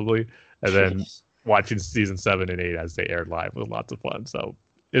month probably, and then watching season 7 and 8 as they aired live was lots of fun. So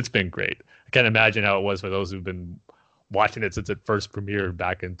it's been great. I can't imagine how it was for those who've been watching it since it first premiered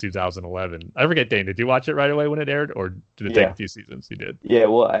back in 2011. I forget, Dane, did you watch it right away when it aired, or did it take a few seasons? You did. Yeah,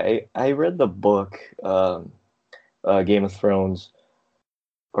 well, I read the book, Game of Thrones,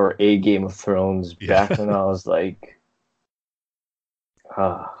 or A Game of Thrones, back when I was like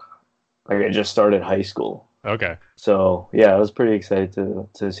I just started high school. Okay. So yeah, I was pretty excited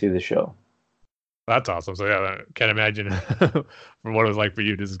to see the show. That's awesome. So yeah, I can't imagine from what it was like for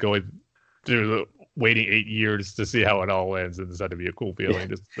you just going through waiting 8 years to see how it all ends, and this had to be a cool feeling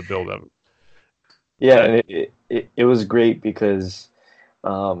just to build up. Yeah, and it was great because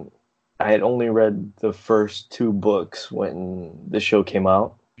I had only read the first 2 books when the show came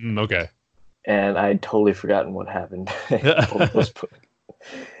out. Okay. And I had totally forgotten what happened in both those books.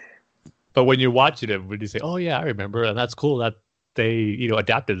 But when you watch it, would you say, "Oh yeah, I remember," and that's cool that they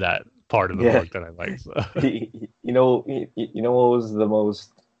adapted that part of the book that I like. So. You know what was the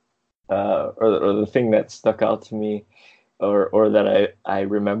most or the thing that stuck out to me, or that I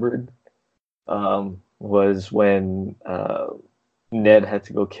remembered, was when Ned had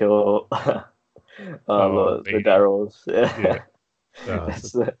to go kill the Darrows. Yeah.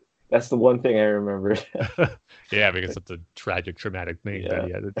 That's the one thing I remembered. Yeah, because it's a tragic, traumatic thing that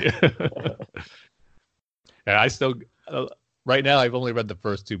he had to do. And I still, right now, I've only read the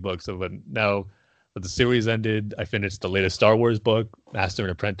first 2 books of it. Now that the series ended, I finished the latest Star Wars book, Master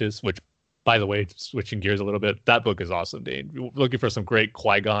and Apprentice, which, by the way, switching gears a little bit, that book is awesome, Dane. If you're looking for some great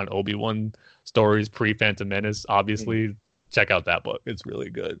Qui-Gon, Obi-Wan stories, pre-Phantom Menace, obviously, check out that book. It's really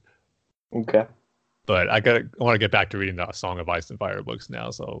good. Okay. But I want to get back to reading the Song of Ice and Fire books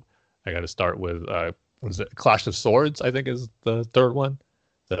now, so I got to start with what is it? Clash of Swords, I think, is the 3rd one.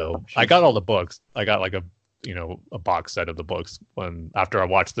 So I got all the books. I got like a box set of the books after I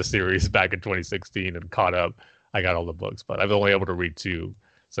watched the series back in 2016 and caught up. I got all the books, but I've only been able to read 2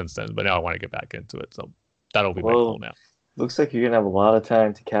 since then. But now I want to get back into it, so that'll be my goal now. Looks like you're gonna have a lot of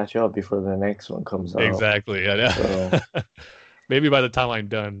time to catch up before the next one comes out. Exactly. I know. So. Maybe by the time I'm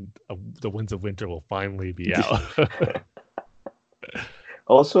done, The Winds of Winter will finally be out.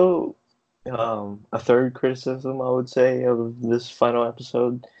 Also, a third criticism I would say of this final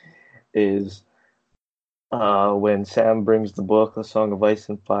episode is when Sam brings the book, A Song of Ice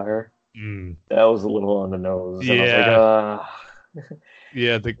and Fire. That was a little on the nose. Yeah. I was like,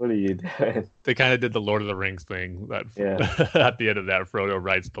 yeah. What are you doing? They kind of did the Lord of the Rings thing. At the end of that, Frodo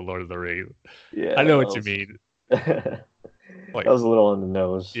writes the Lord of the Rings. Yeah, I know what you mean. That was a little on the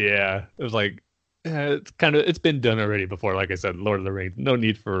nose. Yeah, it was like it's been done already before. Like I said, Lord of the Rings. No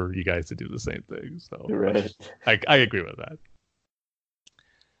need for you guys to do the same thing. So right. I agree with that.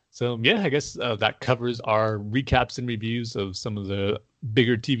 So yeah, I guess that covers our recaps and reviews of some of the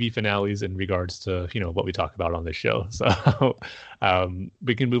bigger TV finales in regards to what we talk about on this show. So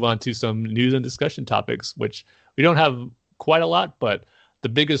we can move on to some news and discussion topics, which we don't have quite a lot, but the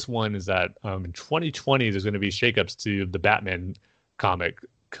biggest one is that in 2020 there's going to be shakeups to the Batman comic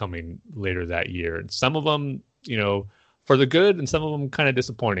coming later that year, and some of them for the good, and some of them kind of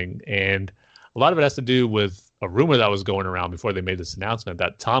disappointing. And a lot of it has to do with a rumor that was going around before they made this announcement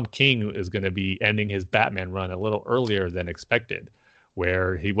that Tom King is going to be ending his Batman run a little earlier than expected,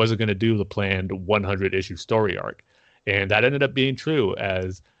 where he wasn't going to do the planned 100-issue story arc. And that ended up being true,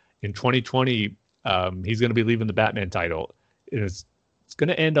 as in 2020, he's going to be leaving the Batman title. It's going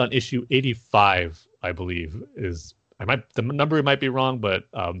to end on issue 85, I believe. The number might be wrong, but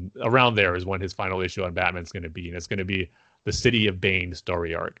around there is when his final issue on Batman is going to be. And it's going to be the City of Bane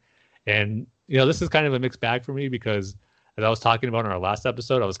story arc. And this is kind of a mixed bag for me, because as I was talking about in our last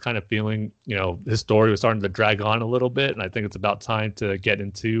episode, I was kind of feeling, his story was starting to drag on a little bit. And I think it's about time to get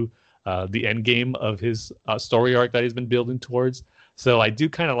into the end game of his story arc that he's been building towards. So I do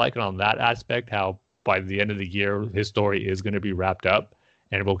kind of like it on that aspect, how by the end of the year, his story is going to be wrapped up,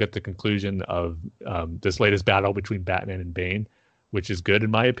 and we'll get the conclusion of this latest battle between Batman and Bane, which is good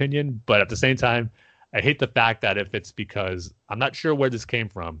in my opinion. But at the same time, I hate the fact that if it's because I'm not sure where this came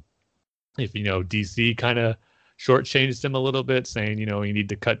from, if DC kind of shortchanged him a little bit, saying you need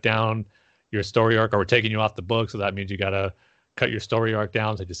to cut down your story arc, or we're taking you off the book, so that means you gotta cut your story arc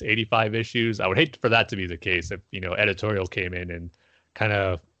down to just 85 issues. I would hate for that to be the case if editorial came in and kind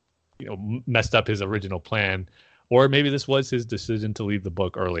of messed up his original plan, or maybe this was his decision to leave the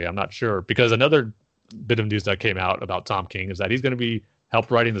book early. I'm not sure, because another bit of news that came out about Tom King is that he's going to be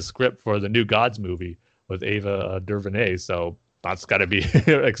helped writing the script for the new Gods movie with Ava DuVernay. So that's got to be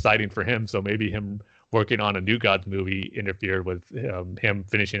exciting for him. So maybe him working on a new Gods movie interfered with him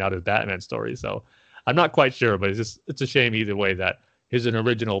finishing out his Batman story. So I'm not quite sure, but it's a shame either way that his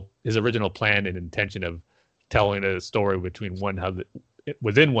original plan and intention of telling a story between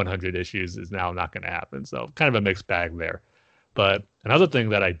within 100 issues is now not going to happen. So kind of a mixed bag there. But another thing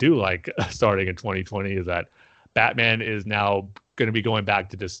that I do like starting in 2020 is that Batman is now going to be going back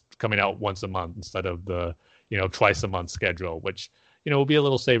to just coming out once a month instead of the, twice a month schedule, which, will be a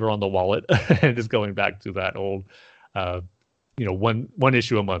little saver on the wallet and just going back to that old, one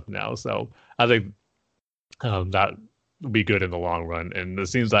issue a month now. So I think that will be good in the long run. And it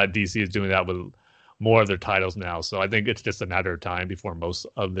seems that DC is doing that with more of their titles now. So I think it's just a matter of time before most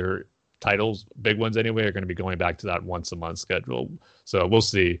of their titles, big ones anyway, are going to be going back to that once a month schedule. So we'll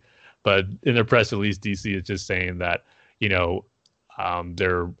see. But in their press release, DC is just saying that, they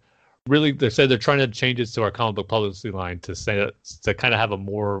said they're trying to change it to our comic book publicity line to kind of have a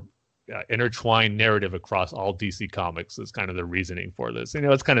more intertwined narrative across all DC comics is kind of the reasoning for this.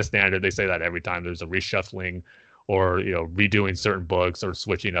 It's kind of standard. They say that every time there's a reshuffling or, redoing certain books or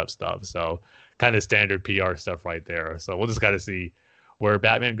switching up stuff. So kind of standard PR stuff right there. So we'll just got to see where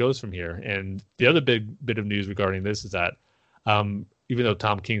Batman goes from here. And the other big bit of news regarding this is that even though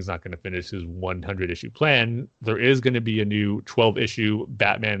Tom King's not going to finish his 100-issue plan, there is going to be a new 12-issue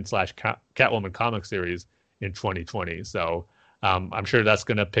Batman/Catwoman comic series in 2020. So I'm sure that's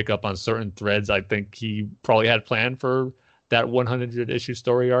going to pick up on certain threads I think he probably had planned for that 100-issue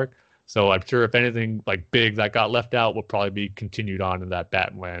story arc. So I'm sure if anything like big that got left out will probably be continued on in that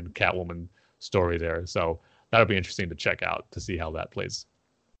Batman/Catwoman story there. So that'll be interesting to check out to see how that plays.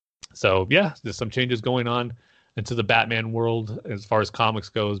 So yeah, there's some changes going on into the Batman world as far as comics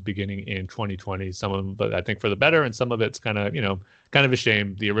goes beginning in 2020. Some of them, but I think for the better, and some of it's kind of a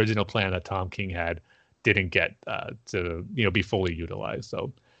shame. The original plan that Tom King had didn't get to be fully utilized.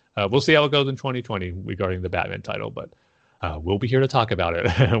 So we'll see how it goes in 2020 regarding the Batman title, but we'll be here to talk about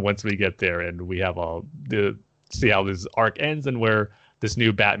it once we get there and we have see how this arc ends and where this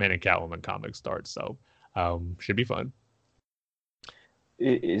new Batman and Catwoman comic starts. So should be fun.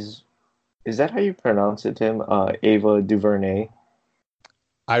 Is that how you pronounce it, Tim? Ava DuVernay?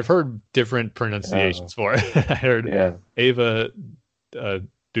 I've heard different pronunciations for it. I heard Ava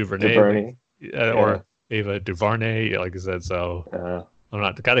DuVernay or Ava DuVernay, like I said. So I'm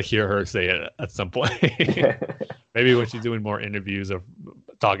not got to hear her say it at some point. Maybe when she's doing more interviews or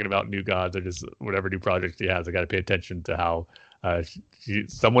talking about New Gods or just whatever new project she has, I got to pay attention to how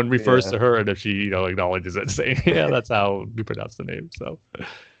someone refers to her and if she acknowledges it, saying that's how we pronounce the name. So.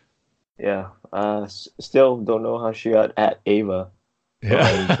 Yeah, still don't know how she got at Ava.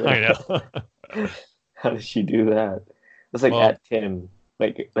 Yeah, I know. How did she do that? It's like at Tim.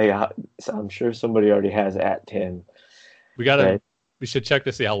 Like I'm sure somebody already has at Tim. We should check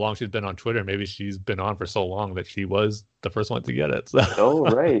to see how long she's been on Twitter. Maybe she's been on for so long that she was the first one to get it. So. Oh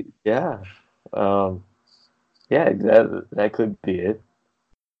right, yeah, that could be it.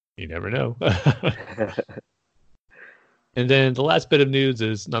 You never know. And then the last bit of news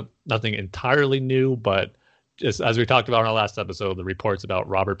is nothing entirely new, but just as we talked about in our last episode, the reports about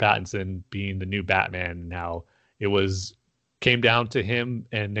Robert Pattinson being the new Batman and how it came down to him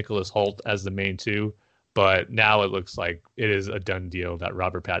and Nicholas Hoult as the main two. But now it looks like it is a done deal that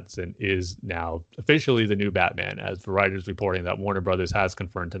Robert Pattinson is now officially the new Batman, as Variety is reporting that Warner Brothers has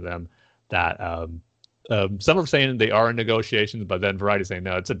confirmed to them that some are saying they are in negotiations, but then Variety is saying,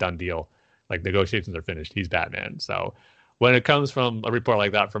 no, it's a done deal. Like negotiations are finished. He's Batman. So when it comes from a report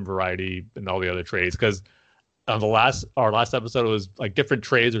like that from Variety and all the other trades, because on our last episode, it was like different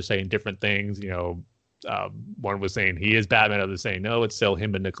trades are saying different things. One was saying he is Batman, others saying no, it's still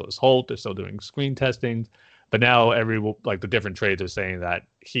him and Nicholas Hoult. They're still doing screen testing, but now the different trades are saying that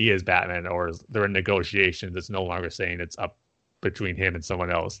he is Batman, or they're in negotiations. It's no longer saying it's up between him and someone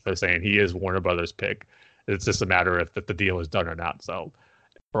else. They're saying he is Warner Brothers' pick. It's just a matter if the deal is done or not. So,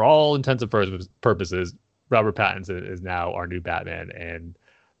 for all intents and purposes, Robert Pattinson is now our new Batman, and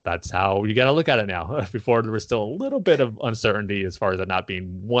that's how you got to look at it now. Before there was still a little bit of uncertainty as far as it not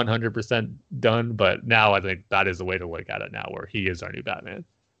being 100% done, but now I think that is the way to look at it now, where he is our new Batman.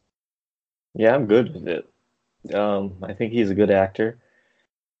 Yeah, I'm good with it. I think he's a good actor.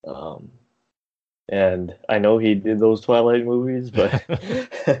 And I know he did those Twilight movies, but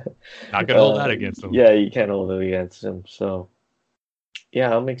not gonna hold that against him. Yeah, you can't hold it against him. So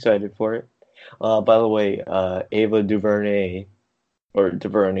yeah, I'm excited for it. By the way, Ava DuVernay,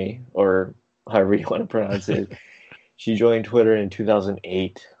 or however you want to pronounce it, she joined Twitter in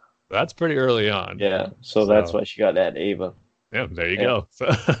 2008. That's pretty early on. Yeah, so that's why she got that Ava. Yeah, there you go.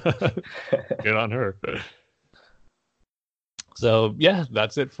 So, good on her. So yeah,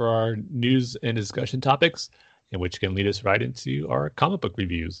 that's it for our news and discussion topics, and which can lead us right into our comic book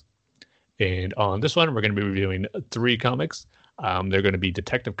reviews. And on this one, we're going to be reviewing 3 comics. They're going to be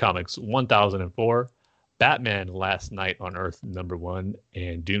Detective Comics 1004, Batman Last Night on Earth #1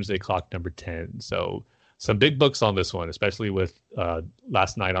 and Doomsday Clock #10. So some big books on this one, especially with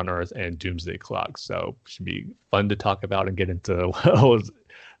Last Night on Earth and Doomsday Clock. So should be fun to talk about and get into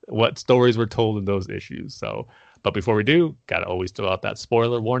what stories were told in those issues. So, but before we do, gotta always throw out that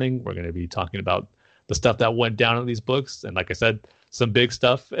spoiler warning. We're going to be talking about the stuff that went down in these books, and like I said, some big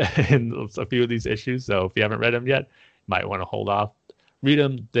stuff in a few of these issues. So if you haven't read them yet, you might want to hold off, read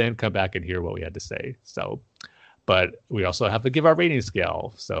them, then come back and hear what we had to say. So, but we also have to give our rating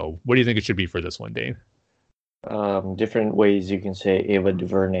scale. So what do you think it should be for this one, Dane? Different ways you can say Ava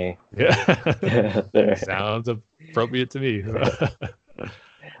DuVernay. Yeah. Sounds appropriate to me.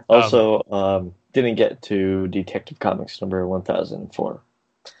 Also, didn't get to Detective Comics #1004.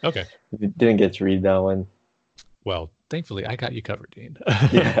 Okay. Didn't get to read that one. Well, thankfully, I got you covered, Dean.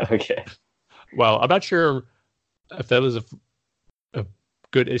 Yeah, okay. Well, I'm not sure if that was a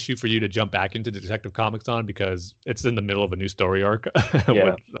good issue for you to jump back into Detective Comics on, because it's in the middle of a new story arc with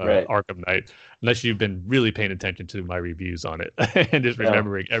right. Arkham Knight, unless you've been really paying attention to my reviews on it and just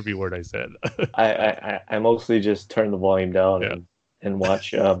remembering every word I said. I mostly just turn the volume down and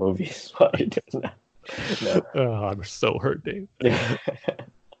watch movies while you're doing that. No. Oh, I'm so hurt, Dave.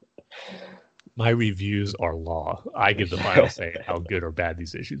 My reviews are law. I give the final say how good or bad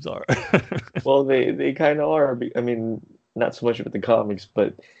these issues are. Well, they kind of are. I mean, not so much with the comics,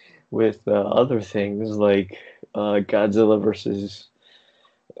 but with other things like Godzilla versus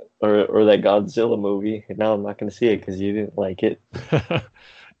or that Godzilla movie. And now I'm not going to see it because you didn't like it.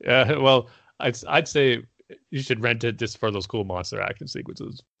 Yeah, well, I'd say you should rent it just for those cool monster action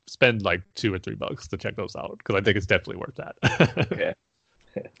sequences. Spend like $2 or $3 to check those out, because I think it's definitely worth that. Okay.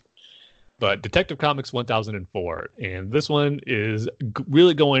 But Detective Comics 1004, and this one is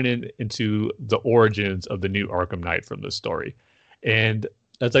really going into the origins of the new Arkham Knight from this story. And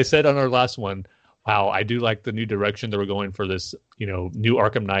as I said on our last one, wow, I do like the new direction that we're going for this, new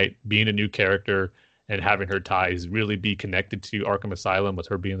Arkham Knight being a new character and having her ties really be connected to Arkham Asylum, with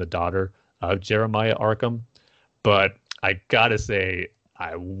her being the daughter of Jeremiah Arkham. But I gotta say,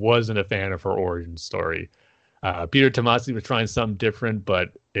 I wasn't a fan of her origin story. Peter Tomasi was trying something different,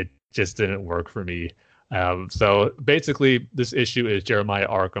 but it just didn't work for me. So basically, this issue is Jeremiah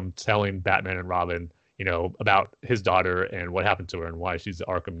Arkham telling Batman and Robin, about his daughter and what happened to her and why she's the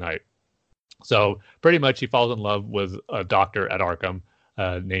Arkham Knight. So pretty much he falls in love with a doctor at Arkham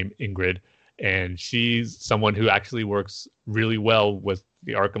named Ingrid, and she's someone who actually works really well with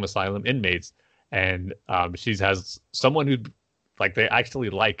the Arkham Asylum inmates. And she has someone who, they actually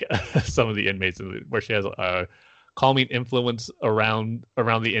like some of the inmates, where she has a calming influence around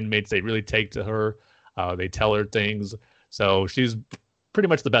the inmates. They really take to her. They tell her things. So she's pretty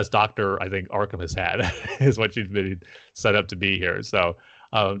much the best doctor I think Arkham has had, is what she's been set up to be here. So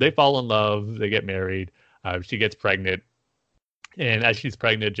they fall in love. They get married. She gets pregnant. And as she's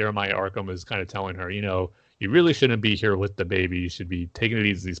pregnant, Jeremiah Arkham is kind of telling her, you really shouldn't be here with the baby. You should be taking it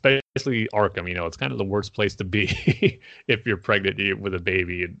easy, especially Arkham. It's kind of the worst place to be if you're pregnant with a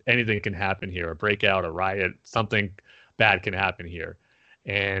baby. And anything can happen here, a breakout, a riot, something bad can happen here.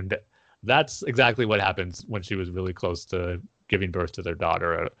 And that's exactly what happens when she was really close to giving birth to their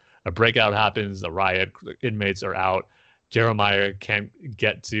daughter. A breakout happens, a riot, inmates are out. Jeremiah can't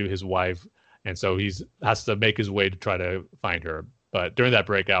get to his wife, and so he has to make his way to try to find her. But during that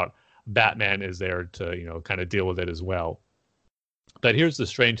breakout, Batman is there to, kind of deal with it as well. But here's the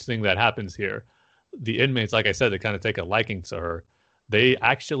strange thing that happens here. The inmates, like I said, they kind of take a liking to her. They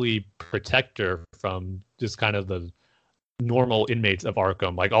actually protect her from just kind of the normal inmates of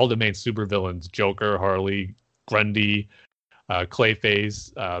Arkham, like all the main supervillains, Joker, Harley, Grundy,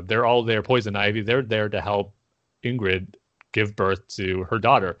 Clayface. They're all there, Poison Ivy. They're there to help Ingrid give birth to her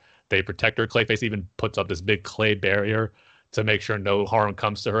daughter. They protect her. Clayface even puts up this big clay barrier to make sure no harm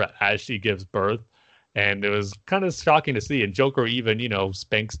comes to her as she gives birth. And it was kind of shocking to see. And Joker even,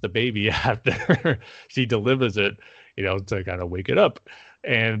 spanks the baby after she delivers it, to kind of wake it up.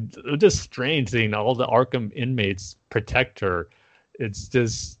 And it was just strange seeing all the Arkham inmates protect her. It's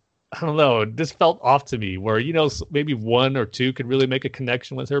just, I don't know, it just felt off to me, where, maybe one or two could really make a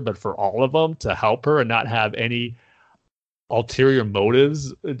connection with her, but for all of them to help her and not have any ulterior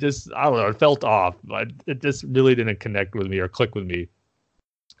motives, it just, I don't know, it felt off. It just really didn't connect with me or click with me.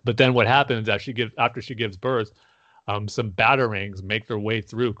 But then what happens after she gives birth, some batarangs make their way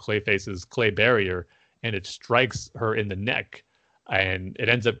through Clayface's clay barrier, and it strikes her in the neck, and it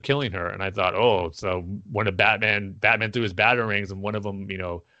ends up killing her. And I thought, so one of Batman threw his batarangs, and one of them,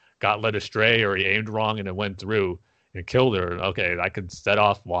 got led astray, or he aimed wrong and it went through and killed her. Okay, that could set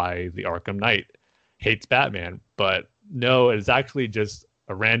off why the Arkham Knight hates Batman. But no, it's actually just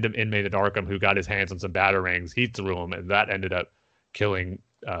a random inmate at Arkham who got his hands on some batarangs. He threw them, and that ended up killing.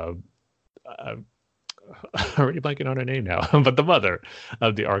 I'm already blanking on her name now, but the mother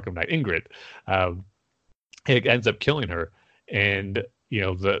of the Arkham Knight, Ingrid. It ends up killing her, and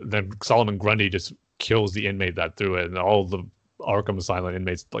then Solomon Grundy just kills the inmate that threw it, and all the Arkham Asylum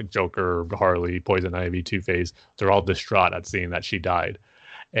inmates like Joker, Harley, Poison Ivy, Two-Face, they're all distraught at seeing that she died.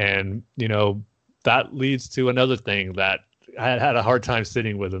 And, that leads to another thing that I had a hard time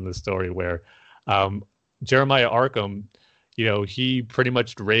sitting with in the story where Jeremiah Arkham, he pretty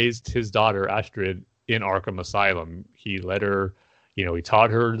much raised his daughter, Astrid, in Arkham Asylum. He let her, he taught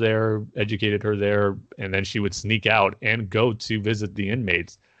her there, educated her there, and then she would sneak out and go to visit the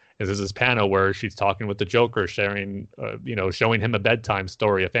inmates. And there's this panel where she's talking with the Joker, sharing, showing him a bedtime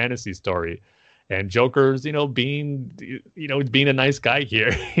story, a fantasy story. And Joker's, being a nice guy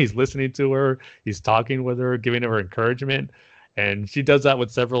here. He's listening to her. He's talking with her, giving her encouragement. And she does that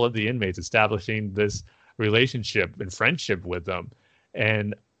with several of the inmates, establishing this relationship and friendship with them.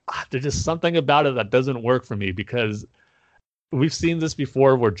 And there's just something about it that doesn't work for me, because we've seen this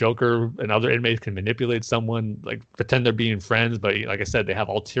before where Joker and other inmates can manipulate someone, like pretend they're being friends. But like I said, they have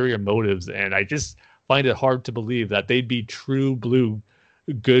ulterior motives. And I just find it hard to believe that they'd be true blue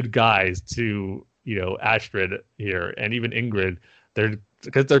good guys to Astrid here, and even Ingrid.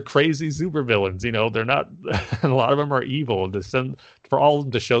 Because they're crazy supervillains. They're not. A lot of them are evil. For all of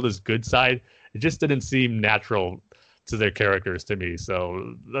them to show this good side, it just didn't seem natural to their characters to me.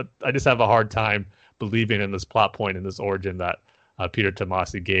 So I just have a hard time believing in this plot point and this origin that Peter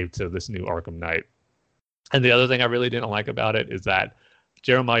Tomasi gave to this new Arkham Knight. And the other thing I really didn't like about it is that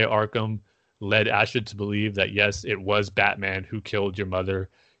Jeremiah Arkham led Astrid to believe that, yes, it was Batman who killed your mother.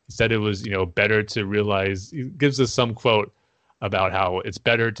 He said it was, better to realize, he gives us some quote about how it's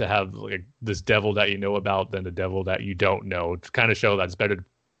better to have like this devil that you know about than the devil that you don't know, to kind of show that it's better,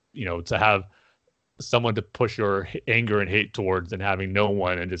 to have someone to push your anger and hate towards than having no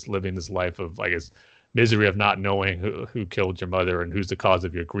one and just living this life of, I guess, misery of not knowing who killed your mother and who's the cause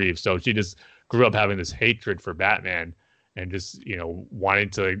of your grief. So she just grew up having this hatred for Batman and just,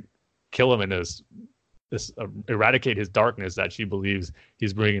 wanting to kill him and this eradicate his darkness that she believes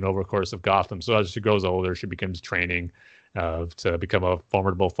he's bringing over the course of Gotham. So as she grows older, she becomes training to become a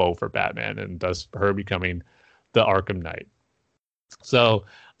formidable foe for Batman, and thus her becoming the Arkham Knight. So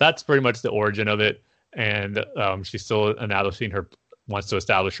that's pretty much the origin of it. And she's still wants to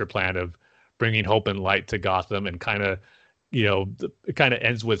establish her plan of bringing hope and light to Gotham, and kind of, it kind of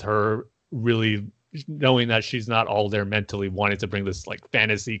ends with her really knowing that she's not all there mentally, wanting to bring this like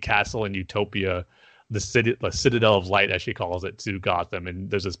fantasy castle and utopia, the citadel of light, as she calls it, to Gotham. And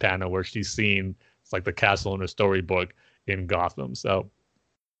there's this panel where she's seen it's like the castle in her storybook in Gotham. So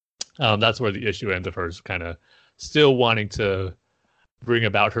that's where the issue ends, of her kind of still wanting to bring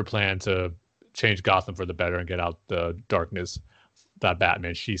about her plan to change Gotham for the better and get out the darkness that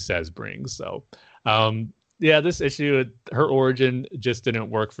Batman, she says, brings. So this issue, her origin just didn't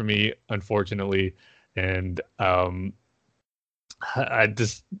work for me, unfortunately. And I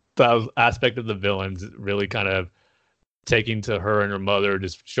just, the aspect of the villains really kind of taking to her and her mother,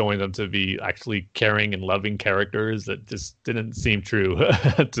 just showing them to be actually caring and loving characters, that just didn't seem true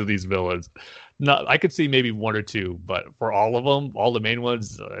to these villains. I could see maybe one or two, but for all of them, all the main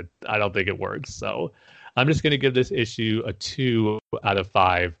ones, I don't think it works. So I'm just going to give this issue a 2 out of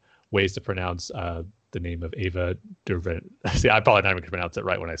 5 ways to pronounce the name of Ava DuVernay. See, I probably not even can pronounce it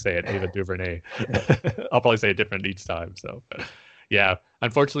right when I say it. Ava DuVernay. I'll probably say it different each time. So, yeah,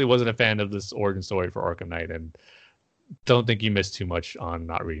 unfortunately, wasn't a fan of this origin story for Arkham Knight, and don't think you missed too much on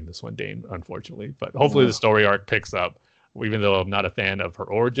not reading this one, Dane. Unfortunately, but hopefully the story arc picks up. Even though I'm not a fan of her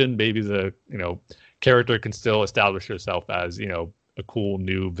origin, maybe the character can still establish herself as a cool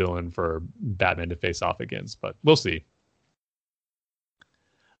new villain for Batman to face off against. But we'll see.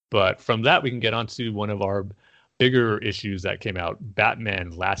 But from that, we can get on to one of our bigger issues that came out,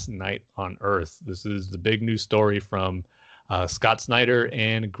 Batman Last Night on Earth. This is the big news story from Scott Snyder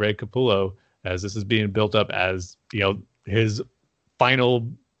and Greg Capullo, as this is being built up as, his final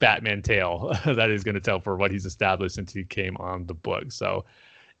Batman tale that he's going to tell for what he's established since he came on the book. So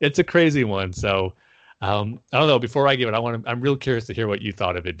it's a crazy one. So I don't know. Before I give it, I'm real curious to hear what you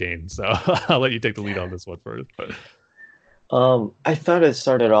thought of it, Dane. So I'll let you take the lead on this one first. I thought it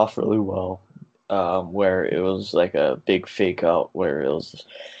started off really well, where it was like a big fake out, where it was,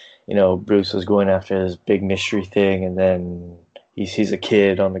 Bruce was going after this big mystery thing, and then he sees a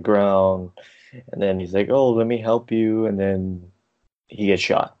kid on the ground, and then he's like, "Oh, let me help you," and then he gets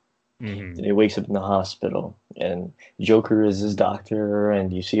shot. Mm-hmm. And he wakes up in the hospital, and Joker is his doctor,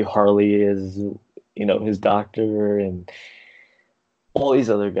 and you see Harley is, his doctor, and all these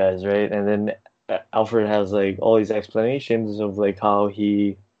other guys, right? And then Alfred has like all these explanations of like how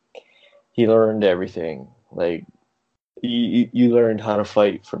he learned everything. Like you learned how to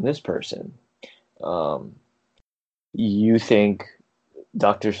fight from this person. Um, you think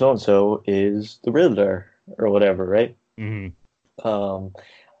Dr. So and so is the Riddler or whatever, right? Mm-hmm.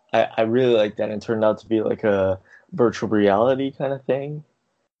 I really like that. It turned out to be like a virtual reality kind of thing.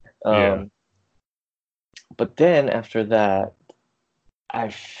 Yeah. But then after that, I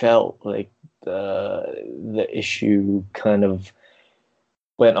felt like the issue kind of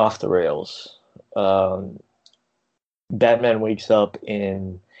went off the rails. Batman wakes up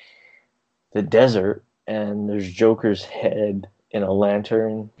in the desert and there's Joker's head in a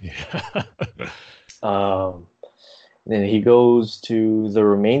lantern. Yeah. Um, then he goes to the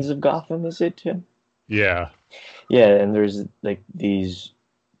remains of Gotham, is it, Tim? Yeah. Yeah, and there's like these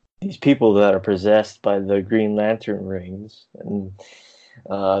people that are possessed by the Green Lantern rings, and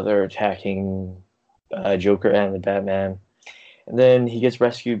they're attacking Joker and the Batman. And then he gets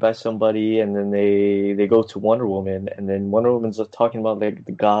rescued by somebody, and then they go to Wonder Woman, and then Wonder Woman's talking about like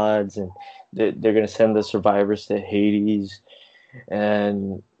the gods, and they're gonna send the survivors to Hades,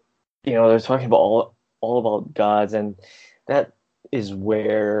 and they're talking about all about gods, and that is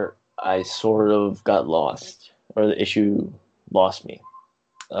where I sort of got lost, or the issue lost me.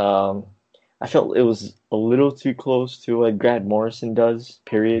 I felt it was a little too close to what Grant Morrison does.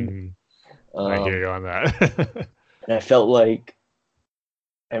 Period. I hear you on that. And I felt like,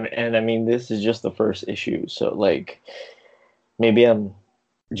 and I mean, this is just the first issue, so like maybe I'm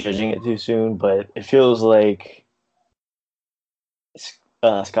judging it too soon, but it feels like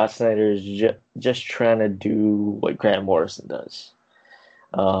Scott Snyder is just trying to do what Grant Morrison does.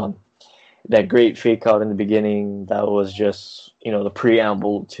 That great fake out in the beginning, that was just, the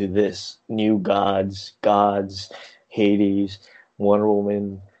preamble to this new gods, Hades, Wonder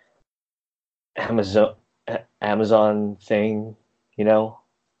Woman, Amazon thing,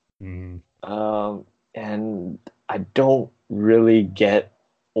 Mm. And I don't really get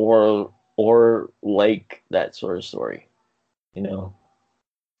or like that sort of story,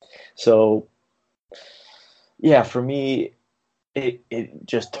 So, yeah, for me, it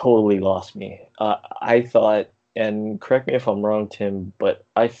just totally lost me. I thought, and correct me if I'm wrong, Tim, but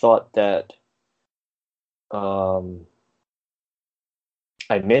I thought that I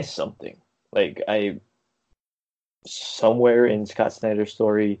missed something. Like somewhere in Scott Snyder's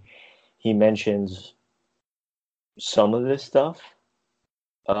story, he mentions some of this stuff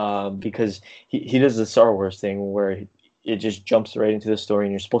because he does the Star Wars thing where it just jumps right into the story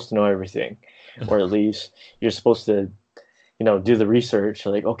and you're supposed to know everything, or at least you're supposed to do the research,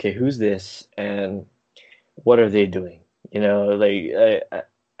 like, okay, who's this and what are they doing? Like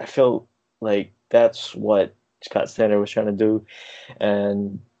I felt like that's what Scott Snyder was trying to do.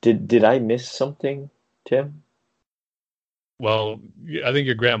 And did I miss something, Tim? Well, I think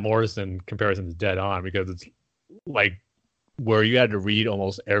your Grant Morrison comparison is dead on, because it's like where you had to read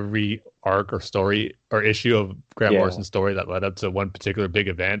almost every arc or story or issue of Grant Morrison's story that led up to one particular big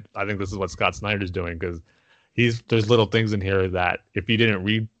event. I think this is what Scott Snyder's doing, because there's little things in here that if you didn't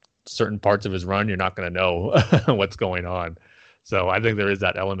read certain parts of his run, you're not going to know what's going on. So I think there is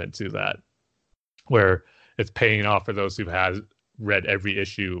that element to that where it's paying off for those who have read every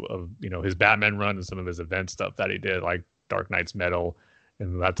issue of his Batman run and some of his event stuff that he did, like Dark Knight's Metal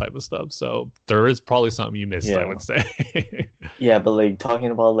and that type of stuff. So there is probably something you missed, I would say. Yeah, but like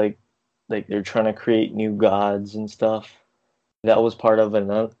talking about like they're trying to create new gods and stuff, that was part of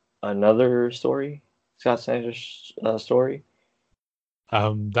another story, Scott Snyder's story.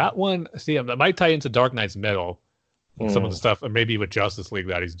 That one, see, that might tie into Dark Knight's Metal, some of the stuff, or maybe with Justice League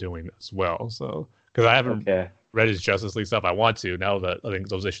that he's doing as well. So, because I haven't read his Justice League stuff, I want to. Now that I think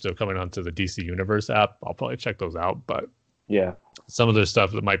those issues are coming onto the DC Universe app, I'll probably check those out. But yeah, some of the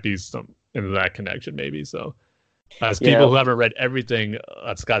stuff that might be some in that connection, maybe. So, as people who haven't read everything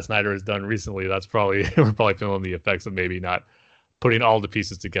that Scott Snyder has done recently, that's probably we're probably feeling the effects of maybe not putting all the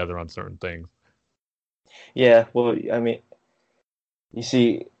pieces together on certain things. Yeah, well, I mean, you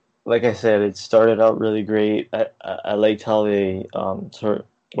see, like I said, it started out really great. I liked how they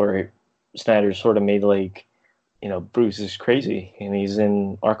where Snyder sort of made like, Bruce is crazy and he's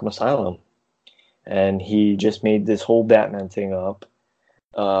in Arkham Asylum, and he just made this whole Batman thing up.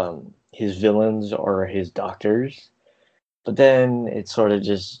 His villains are his doctors, but then it sort of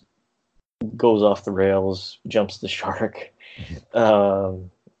just goes off the rails, jumps the shark,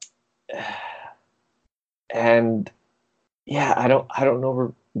 and yeah, I don't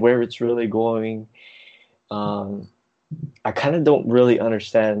know where it's really going. I kind of don't really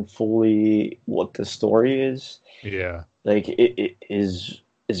understand fully what the story is. Yeah. Like, is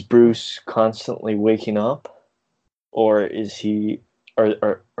Bruce constantly waking up, or is he?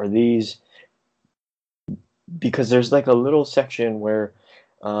 Are these? Because there's like a little section where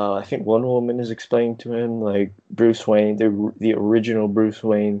I think Wonder Woman is explaining to him, like, Bruce Wayne, the original Bruce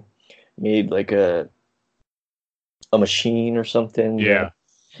Wayne, made like a machine or something. Yeah.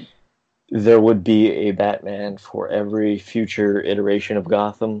 There would be a Batman for every future iteration of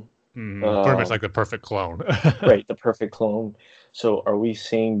Gotham. Pretty much like the perfect clone. Right, the perfect clone. So are we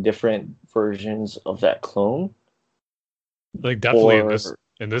seeing different versions of that clone? Like, definitely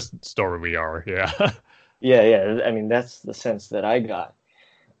in this story we are, yeah. Yeah. I mean, that's the sense that I got.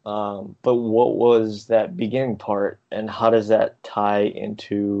 But what was that beginning part, and how does that tie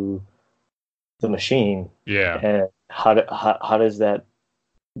into the machine? Yeah. And how does that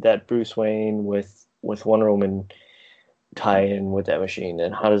Bruce Wayne with Wonder Woman tie in with that machine?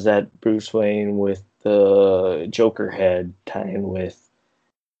 And how does that Bruce Wayne with the Joker head tie in with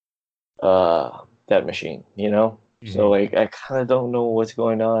that machine? You know? Mm-hmm. So, like, I kind of don't know what's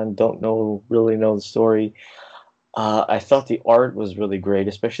going on. Really know the story. I thought the art was really great,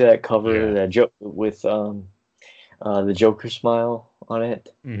 especially that cover, that with the Joker smile on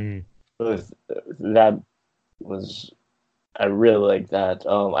it. Mm-hmm. That was, I really like that.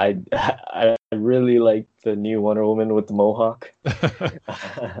 I really like the new Wonder Woman with the mohawk.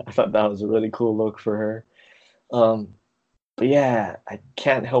 I thought that was a really cool look for her. But yeah, I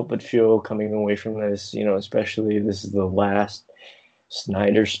can't help but feel coming away from this, you know, especially this is the last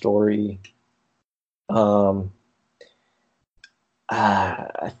Snyder story. I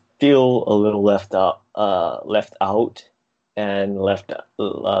feel a little left out and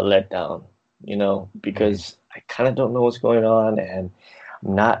let down, you know, because I kind of don't know what's going on, and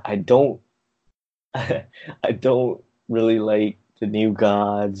I don't really like the new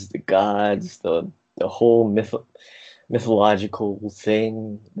gods, the whole mythological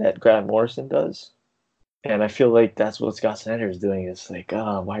thing that Grant Morrison does. And I feel like that's what Scott Snyder is doing. It's like,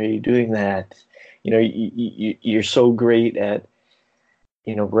 why are you doing that? You know, you're so great at,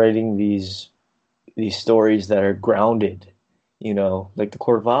 you know, writing these stories that are grounded, you know, like the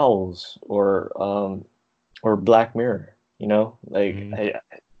Court of Owls or Black Mirror, you know, like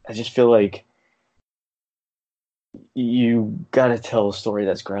I just feel like you got to tell a story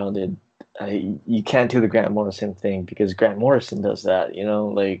that's grounded. You can't do the Grant Morrison thing because Grant Morrison does that, you know,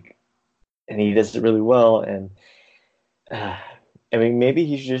 like, and he does it really well. And I mean, maybe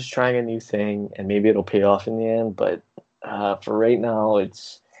he's just trying a new thing, and maybe it'll pay off in the end. But for right now,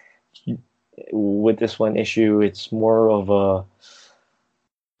 it's with this one issue, it's more of a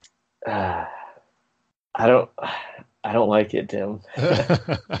I don't like it, Tim.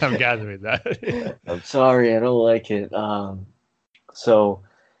 I'm gathering that. I'm sorry, I don't like it. So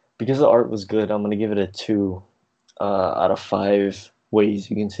because the art was good, I'm gonna give it a 2 out of 5 ways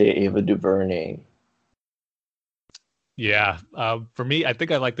you can say Ava DuVernay. Yeah, for me, I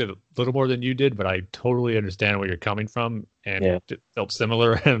think I liked it a little more than you did, but I totally understand where you're coming from, and it felt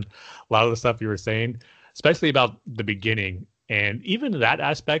similar in a lot of the stuff you were saying, especially about the beginning, and even that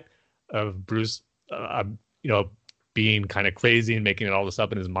aspect of Bruce, you know, being kind of crazy and making it all this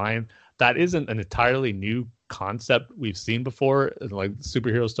up in his mind. That isn't an entirely new concept we've seen before in, like,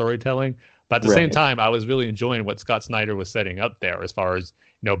 superhero storytelling. But at the same time, I was really enjoying what Scott Snyder was setting up there, as far as,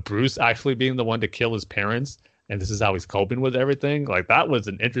 you know, Bruce actually being the one to kill his parents, and this is how he's coping with everything. Like, that was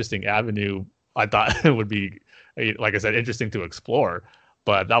an interesting avenue. I thought it would be, like I said, interesting to explore.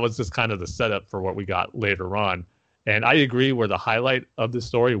 But that was just kind of the setup for what we got later on. And I agree where the highlight of the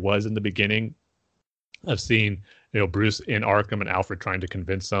story was in the beginning of seeing, you know, Bruce in Arkham and Alfred trying to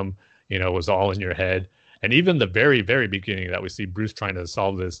convince them, you know, it was all in your head. And even the very, very beginning that we see Bruce trying to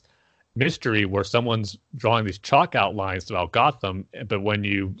solve this mystery where someone's drawing these chalk outlines throughout Gotham, but when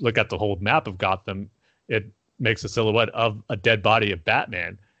you look at the whole map of Gotham, it makes a silhouette of a dead body of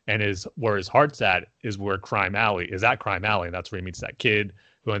Batman, and where his heart's at is where Crime Alley is, at Crime Alley, and that's where he meets that kid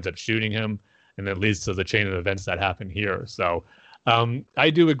who ends up shooting him, and then leads to the chain of events that happen here. So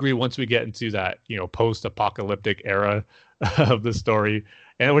I do agree, once we get into that, you know, post-apocalyptic era of the story,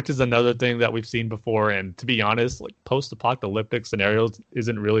 and which is another thing that we've seen before. And to be honest, like, post-apocalyptic scenarios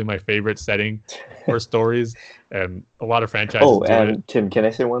isn't really my favorite setting for stories, and a lot of franchises. Oh, and Tim, can I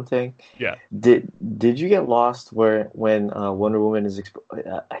say one thing? Yeah. Did you get lost when Wonder Woman is?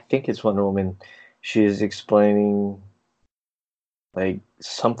 I think it's Wonder Woman. She is explaining, like,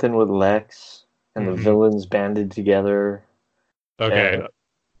 something with Lex and the villains banded together. Okay.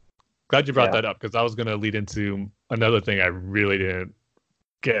 Glad you brought that up, because I was going to lead into another thing I really didn't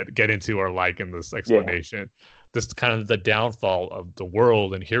get into or like in this explanation. This kind of the downfall of the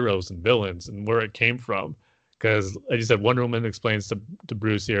world and heroes and villains and where it came from. Because, like you said, Wonder Woman explains to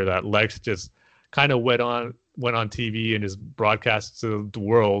Bruce here that Lex just kind of went on TV and just broadcast to the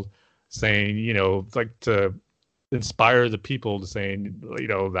world saying, like to inspire the people to saying,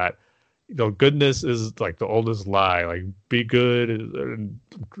 that, goodness is like the oldest lie, like be good. And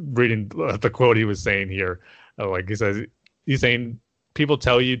reading the quote he was saying here, like he's saying people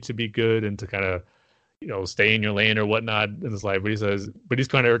tell you to be good and to kind of, stay in your lane or whatnot in this life. But he's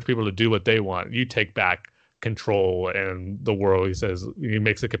trying to urge people to do what they want. You take back control and the world. He says, he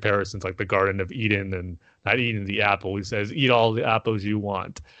makes the comparisons like the Garden of Eden and not eating the apple. He says, eat all the apples you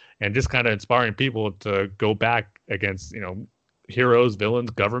want, and just kind of inspiring people to go back against, heroes, villains,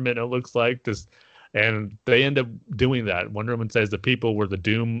 government. It looks like and they end up doing that. Wonder Woman says the people were the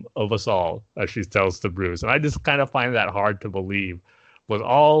doom of us all, as she tells to Bruce. And I just kind of find that hard to believe. With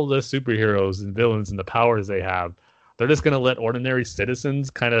all the superheroes and villains and the powers they have, they're just going to let ordinary citizens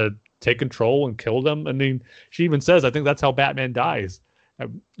kind of take control and kill them. I mean, she even says, I think that's how Batman dies. I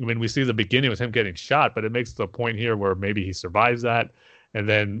mean, we see the beginning with him getting shot, but it makes the point here where maybe he survives that. And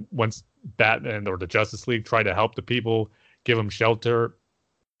then once Batman or the Justice League try to help the people, give them shelter,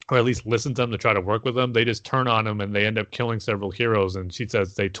 or at least listen to them to try to work with them, they just turn on him and they end up killing several heroes. And she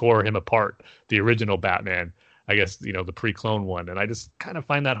says they tore him apart, the original Batman, I guess, the pre-clone one. And I just kind of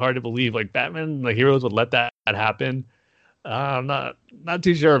find that hard to believe. Like Batman, the heroes would let that happen. I'm not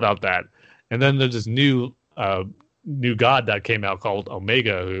too sure about that. And then there's this new god that came out called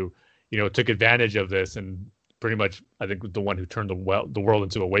Omega, who took advantage of this and pretty much, I think, the one who turned the world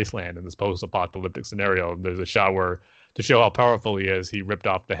into a wasteland in this post-apocalyptic scenario. There's a shot where, to show how powerful he is, he ripped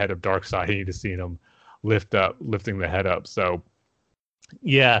off the head of Darkseid. You just seen him lifting the head up. So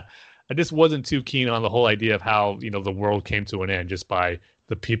yeah, I just wasn't too keen on the whole idea of how the world came to an end just by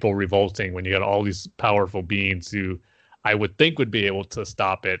the people revolting, when you got all these powerful beings who I would think would be able to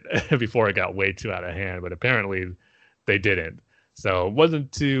stop it before it got way too out of hand, but apparently they didn't. So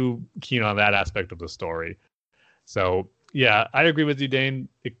wasn't too keen on that aspect of the story. So yeah, I agree with you, Dane.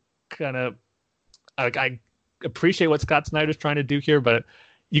 It kind of, I appreciate what Scott Snyder's trying to do here, but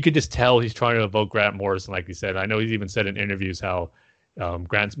you could just tell he's trying to evoke Grant Morrison, like you said. I know he's even said in interviews how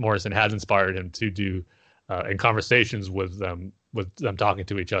Grant Morrison has inspired him to do, in conversations with them talking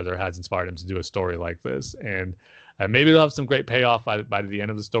to each other, has inspired him to do a story like this. And maybe they'll have some great payoff by the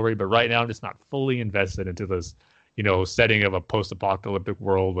end of the story, but right now I'm just not fully invested into this, setting of a post-apocalyptic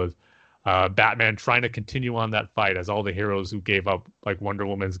world with Batman trying to continue on that fight as all the heroes who gave up, like Wonder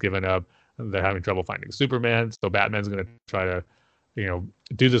Woman's given up, they're having trouble finding Superman. So Batman's going to try to,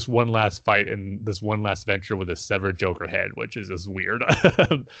 do this one last fight and this one last venture with a severed Joker head, which is just weird.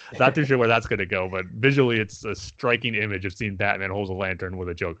 Not too sure where that's going to go, but visually it's a striking image of seeing Batman holds a lantern with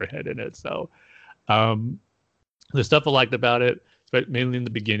a Joker head in it. So the stuff I liked about it, but mainly in the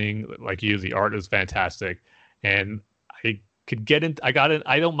beginning, like the art is fantastic. And I could get in, I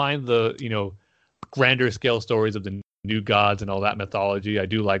don't mind the, grander scale stories of the new gods and all that mythology. I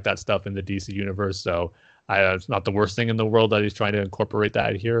do like that stuff in the DC universe. So it's not the worst thing in the world that he's trying to incorporate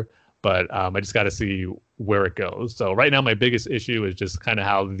that here, but I just got to see where it goes. So right now, my biggest issue is just kind of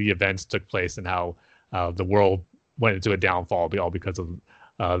how the events took place and how the world went into a downfall, all because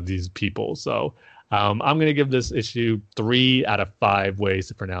of these people. So I'm going to give this issue 3 out of 5 ways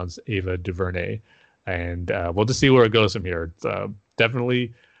to pronounce Ava DuVernay. And we'll just see where it goes from here. It's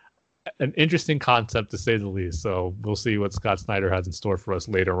definitely an interesting concept, to say the least. So we'll see what Scott Snyder has in store for us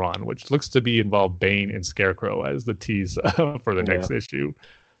later on, which looks to be involve Bane and Scarecrow as the tease for the next issue.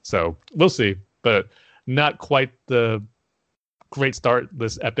 So we'll see, but not quite the great start,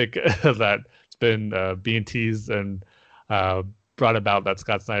 this epic that's been being teased and brought about, that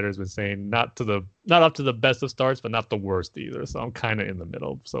Scott Snyder's been saying. Not up to the best of starts, but not the worst either. So I'm kind of in the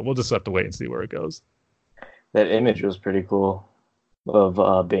middle. So we'll just have to wait and see where it goes. That image was pretty cool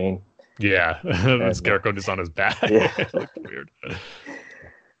of Bane. Yeah, the Scarecrow just on his back. Yeah. It looked weird.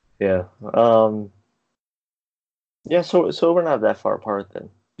 Yeah. Yeah. So we're not that far apart then.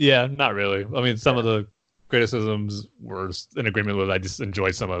 Yeah, not really. I mean, some of the criticisms were in agreement with. I just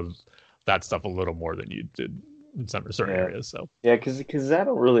enjoyed some of that stuff a little more than you did in some certain areas. So yeah, because I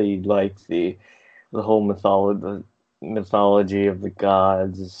don't really like the whole mythology of the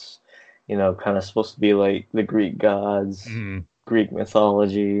gods. Kind of supposed to be like the Greek gods. Mm-hmm. Greek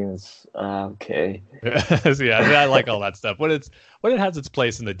mythology is okay. So yeah, I like all that stuff. When it has its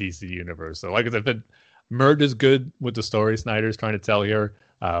place in the DC universe. So like if it merges good with the story Snyder's trying to tell here,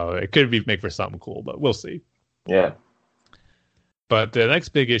 it could make for something cool, but we'll see. Yeah. But the next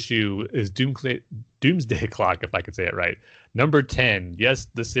big issue is Doomsday Clock, if I could say it right. Number 10. Yes,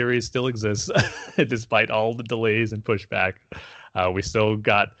 the series still exists despite all the delays and pushback. We still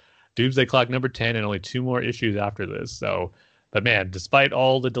got Doomsday Clock number 10 and only 2 more issues after this. So, but man, despite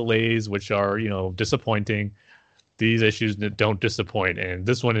all the delays, which are, disappointing, these issues don't disappoint. And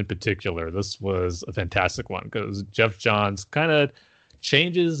this one in particular, this was a fantastic one because Geoff Johns kind of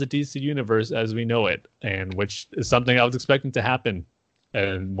changes the DC universe as we know it, and which is something I was expecting to happen.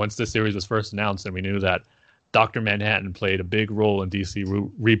 And once the series was first announced, and we knew that Dr. Manhattan played a big role in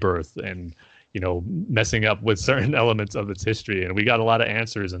DC Rebirth and, messing up with certain elements of its history. And we got a lot of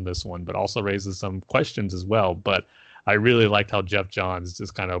answers in this one, but also raises some questions as well. But I really liked how Geoff Johns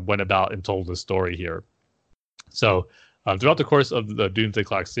just kind of went about and told the story here. So throughout the course of the Doomsday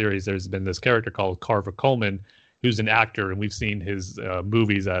Clock series, there's been this character called Carver Coleman, who's an actor, and we've seen his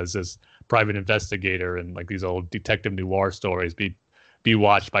movies as this private investigator and like these old detective noir stories be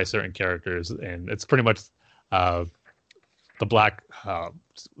watched by certain characters. And it's pretty much the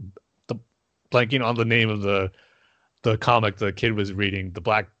blanking on the name of the comic the kid was reading,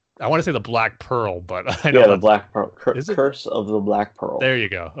 I want to say the Black Pearl, but I know the Black Pearl. Curse of the Black Pearl. There you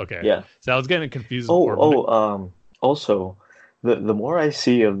go. Okay. Yeah. So I was getting confused. Also, the more I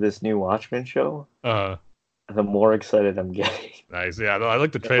see of this new Watchmen show, the more excited I'm getting. Nice. Yeah, I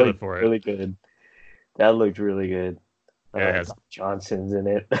like the trailer for it. Really good. That looked really good. Yeah, Johnson's in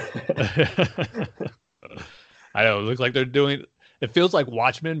it. I know. It looks like they're doing. It feels like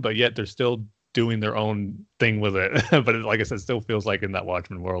Watchmen, but yet they're still doing their own thing with it. But like I said, still feels like in that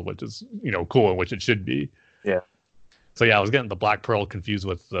Watchmen world, which is cool, and which it should be. Yeah. So yeah, I was getting the Black Pearl confused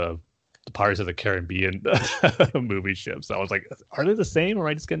with the Pirates of the Caribbean movie ship. So I was like, are they the same, or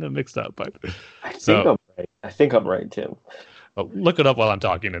am I just getting them mixed up? But I think I'm right, Tim. Well, look it up while I'm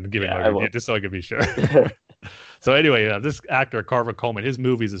talking and giving my review, just so I can be sure. So anyway, this actor Carver Coleman, his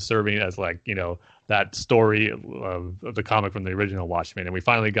movies is serving as that story of the comic from the original Watchmen, and we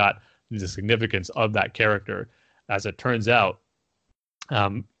finally got the significance of that character. As it turns out,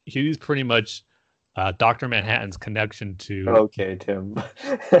 he's pretty much Dr. Manhattan's connection to. Okay, Tim.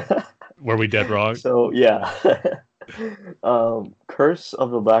 Were we dead wrong? So yeah, Curse of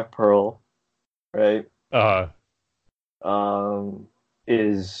the Black Pearl, right?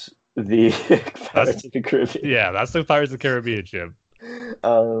 Is the Pirates of the Caribbean. Yeah, that's the Pirates of the Caribbean ship.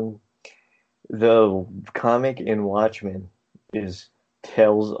 The comic in Watchmen is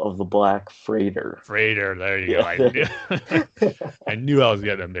Tales of the Black Freighter. Freighter, there you go. I knew I was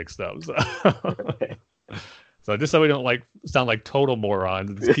getting them mixed up. So. Okay. So just so we don't sound like total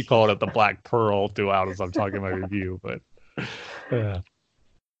morons, just keep calling it the Black Pearl throughout as I'm talking my review. But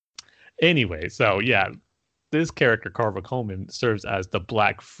anyway, so yeah, this character Carver Coleman serves as the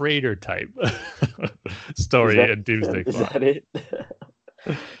Black Freighter type story in Doomsday Clock. Is that it?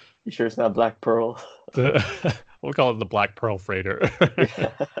 You sure it's not Black Pearl? We'll call it the Black Pearl Freighter.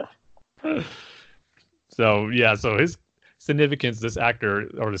 So his significance, this actor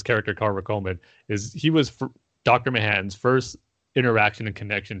or this character Carver Coleman, is he was Dr. Manhattan's first interaction and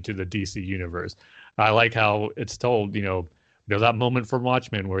connection to the DC universe. I like how it's told, there's that moment from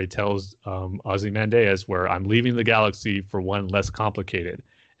Watchmen where he tells Ozymandias, where I'm leaving the galaxy for one less complicated.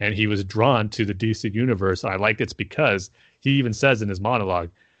 And he was drawn to the DC universe. I like it's because he even says in his monologue,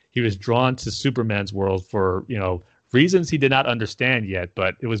 he was drawn to Superman's world for, reasons he did not understand yet,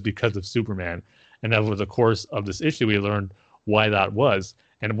 but it was because of Superman. And over the course of this issue, we learned why that was.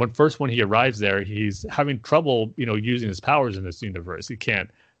 And when he arrives there, he's having trouble, using his powers in this universe. He can't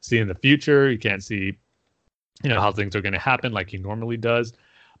see in the future. He can't see, how things are going to happen like he normally does.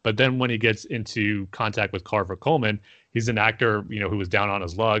 But then when he gets into contact with Carver Coleman, he's an actor, who was down on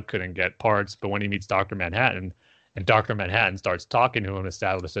his luck, couldn't get parts. But when he meets Dr. Manhattan, and Dr. Manhattan starts talking to him,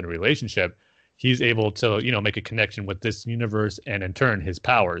 establishing a relationship, he's able to, make a connection with this universe and in turn his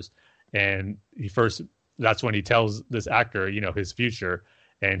powers. And that's when he tells this actor, his future.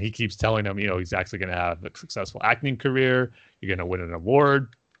 And he keeps telling him, he's actually going to have a successful acting career. You're going to win an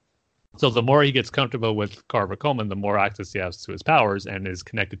award. So the more he gets comfortable with Carver Coleman, the more access he has to his powers and is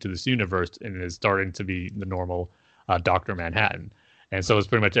connected to this universe and is starting to be the normal Dr. Manhattan. And so it's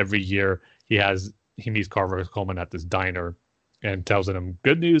pretty much every year he meets Carver Coleman at this diner and tells him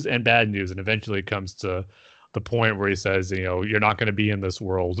good news and bad news. And eventually it comes to the point where he says, you're not going to be in this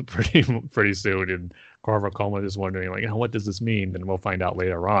world pretty soon. And Carver Coleman is wondering, what does this mean? And we'll find out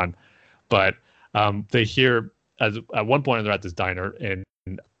later on. But they hear, at one point they're at this diner, in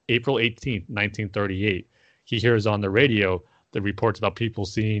April 18th, 1938, he hears on the radio the reports about people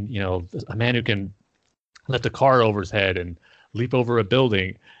seeing, a man who can lift a car over his head and leap over a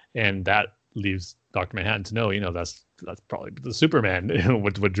building. And that leaves Dr. Manhattan to know, that's probably the Superman,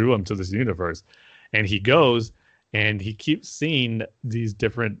 what drew him to this universe. And he goes and he keeps seeing these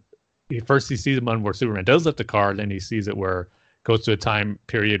different. First, he sees one where Superman does lift the car. Then he sees it where goes to a time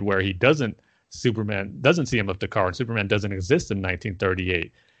period where Superman doesn't see him lift a car, and Superman doesn't exist in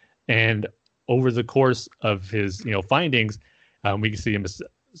 1938. And over the course of his, findings, we can see him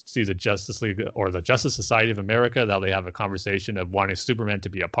see the Justice League or the Justice Society of America, that they have a conversation of wanting Superman to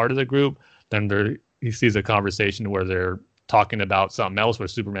be a part of the group. Then he sees a conversation where they're talking about something else where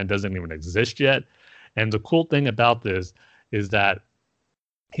Superman doesn't even exist yet. And the cool thing about this is that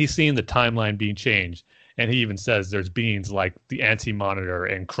he's seeing the timeline being changed. And he even says there's beings like the Anti-Monitor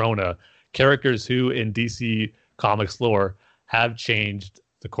and Krona, characters who in DC Comics lore have changed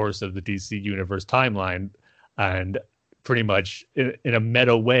the course of the DC Universe timeline. And pretty much in a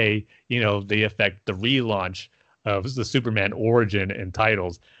meta way, they affect the relaunch of the Superman origin and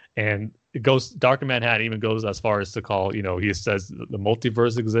titles. And Dr. Manhattan even goes as far as to call, he says the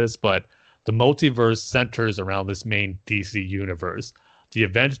multiverse exists, but the multiverse centers around this main DC universe. The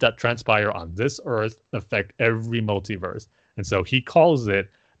events that transpire on this Earth affect every multiverse. And so he calls it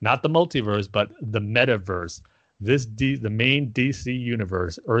not the multiverse, but the metaverse. The main DC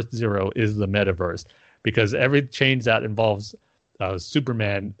universe, Earth Zero, is the metaverse, because every change that involves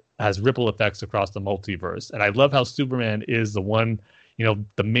Superman has ripple effects across the multiverse. And I love how Superman is the one,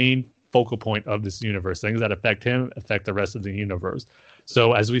 the main focal point of this universe. Things that affect him affect the rest of the universe.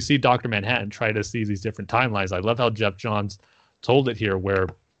 So as we see Dr. Manhattan try to see these different timelines, I love how Geoff Johns told it here, where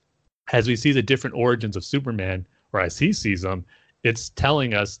as we see the different origins of Superman, or as he sees them, it's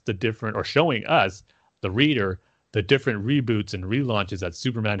telling us showing us, the reader, the different reboots and relaunches that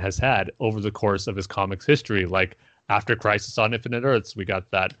Superman has had over the course of his comics history. Like after Crisis on Infinite Earths, we got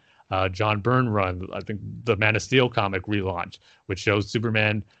that John Byrne run, I think the Man of Steel comic relaunch, which shows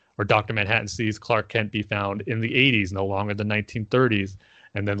Superman or Dr. Manhattan sees Clark Kent be found in the 80s, no longer the 1930s.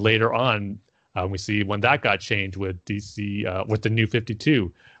 And then later on, we see when that got changed with DC, with the New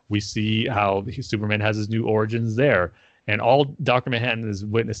 52, we see how Superman has his new origins there. And all Dr. Manhattan is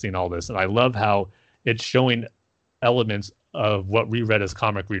witnessing all this. And I love how it's showing elements of what we read as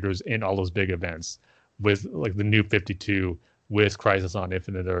comic readers in all those big events, with like the New 52, with Crisis on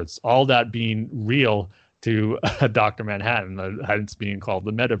Infinite Earths, all that being real to Dr. Manhattan, hence being called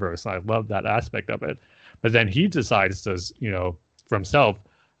the metaverse. I love that aspect of it. But then he decides to, for himself,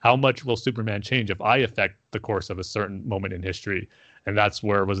 how much will Superman change if I affect the course of a certain moment in history? And that's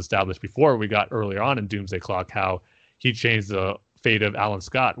where it was established before. We got earlier on in Doomsday Clock how he changed the fate of Alan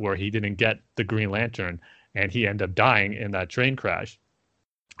Scott, where he didn't get the Green Lantern and he ended up dying in that train crash.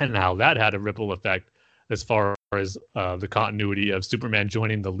 And how that had a ripple effect as far as the continuity of Superman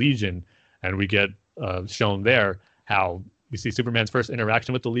joining the Legion. And we get shown there how we see Superman's first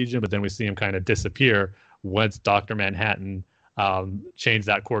interaction with the Legion, but then we see him kind of disappear once Dr. Manhattan changed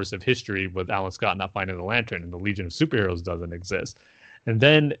that course of history with Alan Scott not finding the Lantern, and the Legion of Superheroes doesn't exist. And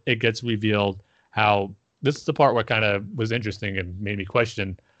then it gets revealed how this is the part where kind of was interesting and made me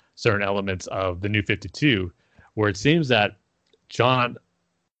question certain elements of the New 52, where it seems that Dr.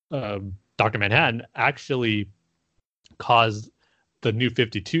 Manhattan actually caused the New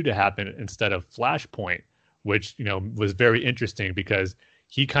 52 to happen instead of Flashpoint, which, was very interesting because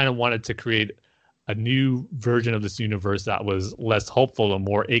he kind of wanted to create a new version of this universe that was less hopeful and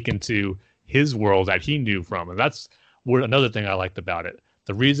more akin to his world that he knew from. And that's another thing I liked about it.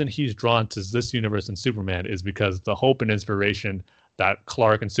 The reason he's drawn to this universe and Superman is because the hope and inspiration that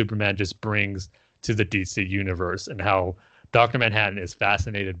Clark and Superman just brings to the DC universe, and how Dr. Manhattan is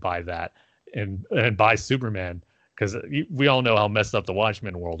fascinated by that and by Superman, because we all know how messed up the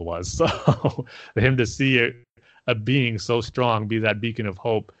Watchmen world was. So for him to see a being so strong be that beacon of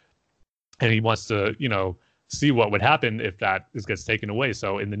hope, and he wants to, see what would happen if that gets taken away.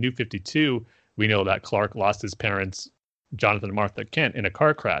 So in the New 52, we know that Clark lost his parents, Jonathan and Martha Kent, in a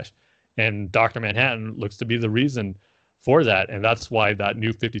car crash. And Dr. Manhattan looks to be the reason for that. And that's why that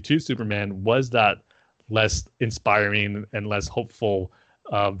New 52 Superman was that less inspiring and less hopeful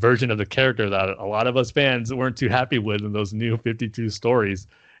version of the character that a lot of us fans weren't too happy with in those New 52 stories.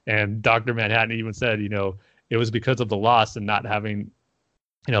 And Dr. Manhattan even said, it was because of the loss and not having,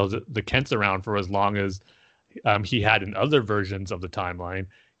 the Kents around for as long as he had in other versions of the timeline.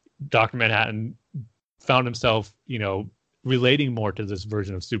 Dr. Manhattan found himself, relating more to this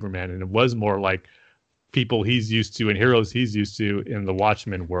version of Superman, and it was more like people he's used to and heroes he's used to in the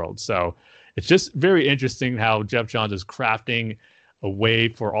Watchmen world. So it's just very interesting how Geoff Johns is crafting a way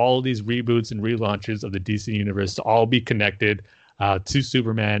for all of these reboots and relaunches of the DC universe to all be connected to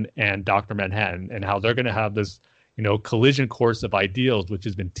Superman and Dr. Manhattan, and how they're going to have this, collision course of ideals, which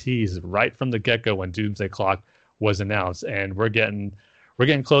has been teased right from the get-go when Doomsday Clock was announced. And we're getting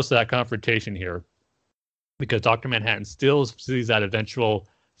close to that confrontation here, because Dr. Manhattan still sees that eventual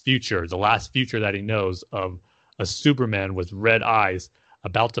future, the last future that he knows of a Superman with red eyes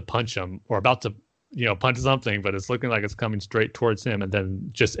about to punch him or about to, punch something, but it's looking like it's coming straight towards him, and then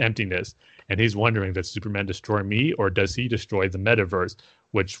just emptiness. And he's wondering, does Superman destroy me, or does he destroy the metaverse,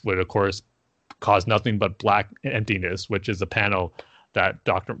 which would, of course, cause nothing but black emptiness, which is a panel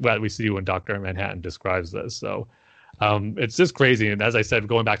that we see when Dr. Manhattan describes this. So it's just crazy. And as I said,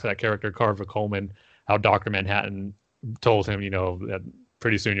 going back to that character, Carver Coleman, how Dr. Manhattan told him, that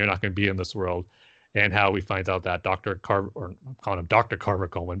pretty soon you're not going to be in this world. And how we find out that Dr. Carver, or I'm calling him Dr. Carver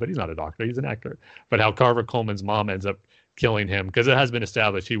Coleman, but he's not a doctor, he's an actor. But how Carver Coleman's mom ends up killing him, because it has been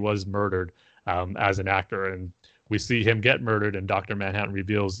established he was murdered as an actor. And we see him get murdered, and Dr. Manhattan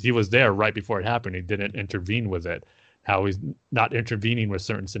reveals he was there right before it happened. He didn't intervene with it, how he's not intervening with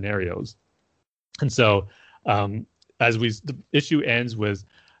certain scenarios. And so the issue ends with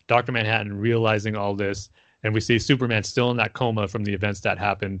Dr. Manhattan realizing all this, and we see Superman still in that coma from the events that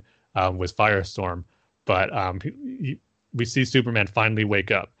happened with Firestorm, but we see Superman finally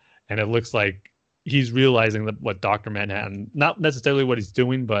wake up, and it looks like he's realizing that what Dr. Manhattan, not necessarily what he's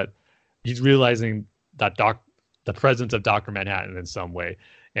doing, but he's realizing that the presence of Dr. Manhattan in some way.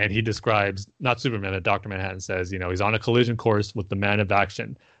 And he describes, not Superman, but Dr. Manhattan says, he's on a collision course with the Man of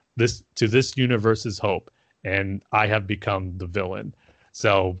Action, this universe's hope, and I have become the villain.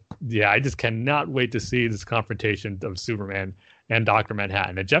 So yeah, I just cannot wait to see this confrontation of Superman and Dr.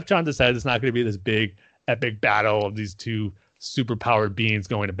 Manhattan. And Jeff Johns said it's not going to be this big epic battle of these two superpowered beings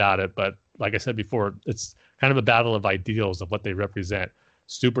going about it, but like I said before, it's kind of a battle of ideals of what they represent.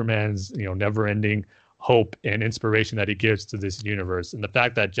 Superman's never-ending hope and inspiration that he gives to this universe, and the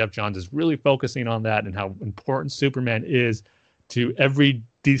fact that Jeff Johns is really focusing on that and how important Superman is to every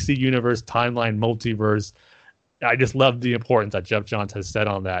DC universe, timeline, multiverse. I just love the importance that Jeff Johns has set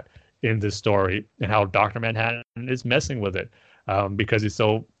on that in this story, and how Dr. Manhattan is messing with it because he's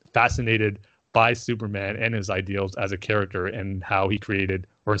so fascinated by Superman and his ideals as a character, and how he created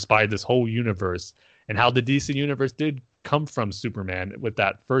or inspired this whole universe, and how the DC universe did come from Superman with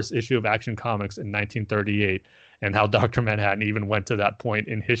that first issue of Action Comics in 1938, and how Dr. Manhattan even went to that point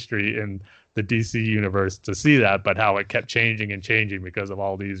in history in the DC universe to see that, but how it kept changing and changing because of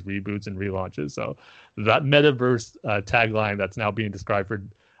all these reboots and relaunches. So that metaverse tagline that's now being described for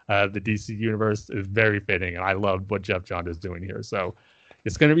the DC universe is very fitting, and I love what Jeff Johns is doing here. So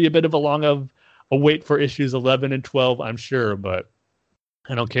it's going to be a bit of a wait for issues 11 and 12, I'm sure, but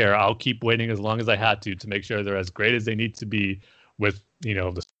I don't care. I'll keep waiting as long as I had to make sure they're as great as they need to be, with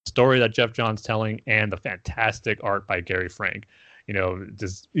the story that Jeff Johns telling and the fantastic art by Gary Frank.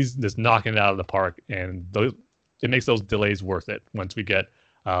 He's just knocking it out of the park, and it makes those delays worth it. Once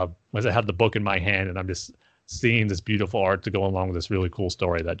I have the book in my hand and I'm just seeing this beautiful art to go along with this really cool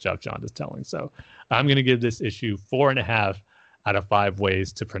story that Jeff Johns is telling. So I'm going to give this issue 4.5 out of 5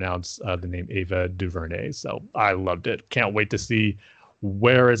 ways to pronounce the name Ava DuVernay. So I loved it. Can't wait to see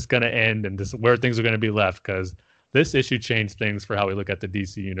where it's going to end and where things are going to be left, because this issue changed things for how we look at the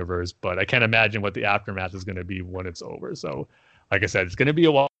DC universe, but I can't imagine what the aftermath is going to be when it's over. So like I said, it's going to be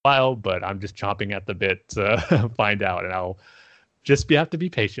a while, but I'm just chomping at the bit to find out, and I'll just have to be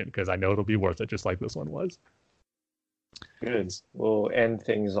patient, because I know it'll be worth it, just like this one was. Good. We'll end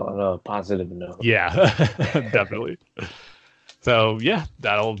things on a positive note. Yeah, definitely. So yeah,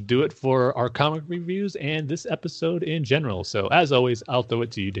 that'll do it for our comic reviews and this episode in general. So as always, I'll throw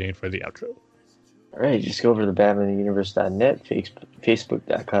it to you, Dane, for the outro. All right, just go over to BatmanUniverse.net,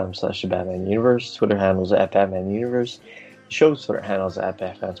 Facebook.com/BatmanUniverse, Twitter handles at BatmanUniverse, the show's Twitter handles at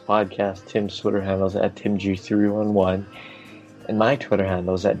BatFansPodcast, Tim's Twitter handles at TimG311, and my Twitter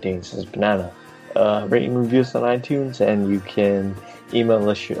handles at DaneSaysBanana. Rate and review us on iTunes, and you can email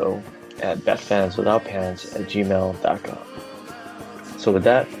the show at batfanswithoutpants@gmail.com. So with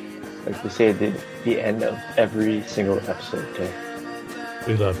that, like we say at the end of every single episode, Tim.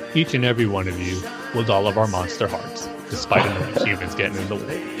 We love each and every one of you with all of our monster hearts, despite enough humans getting in the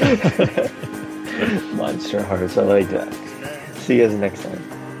way. Monster hearts, I like that. See you guys next time.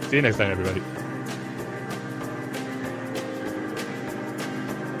 See you next time, everybody.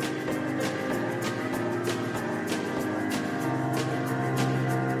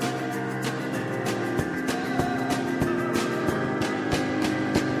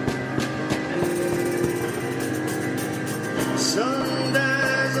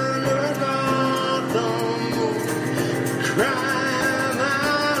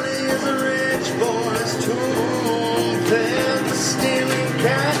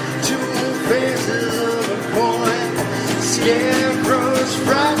 Yeah.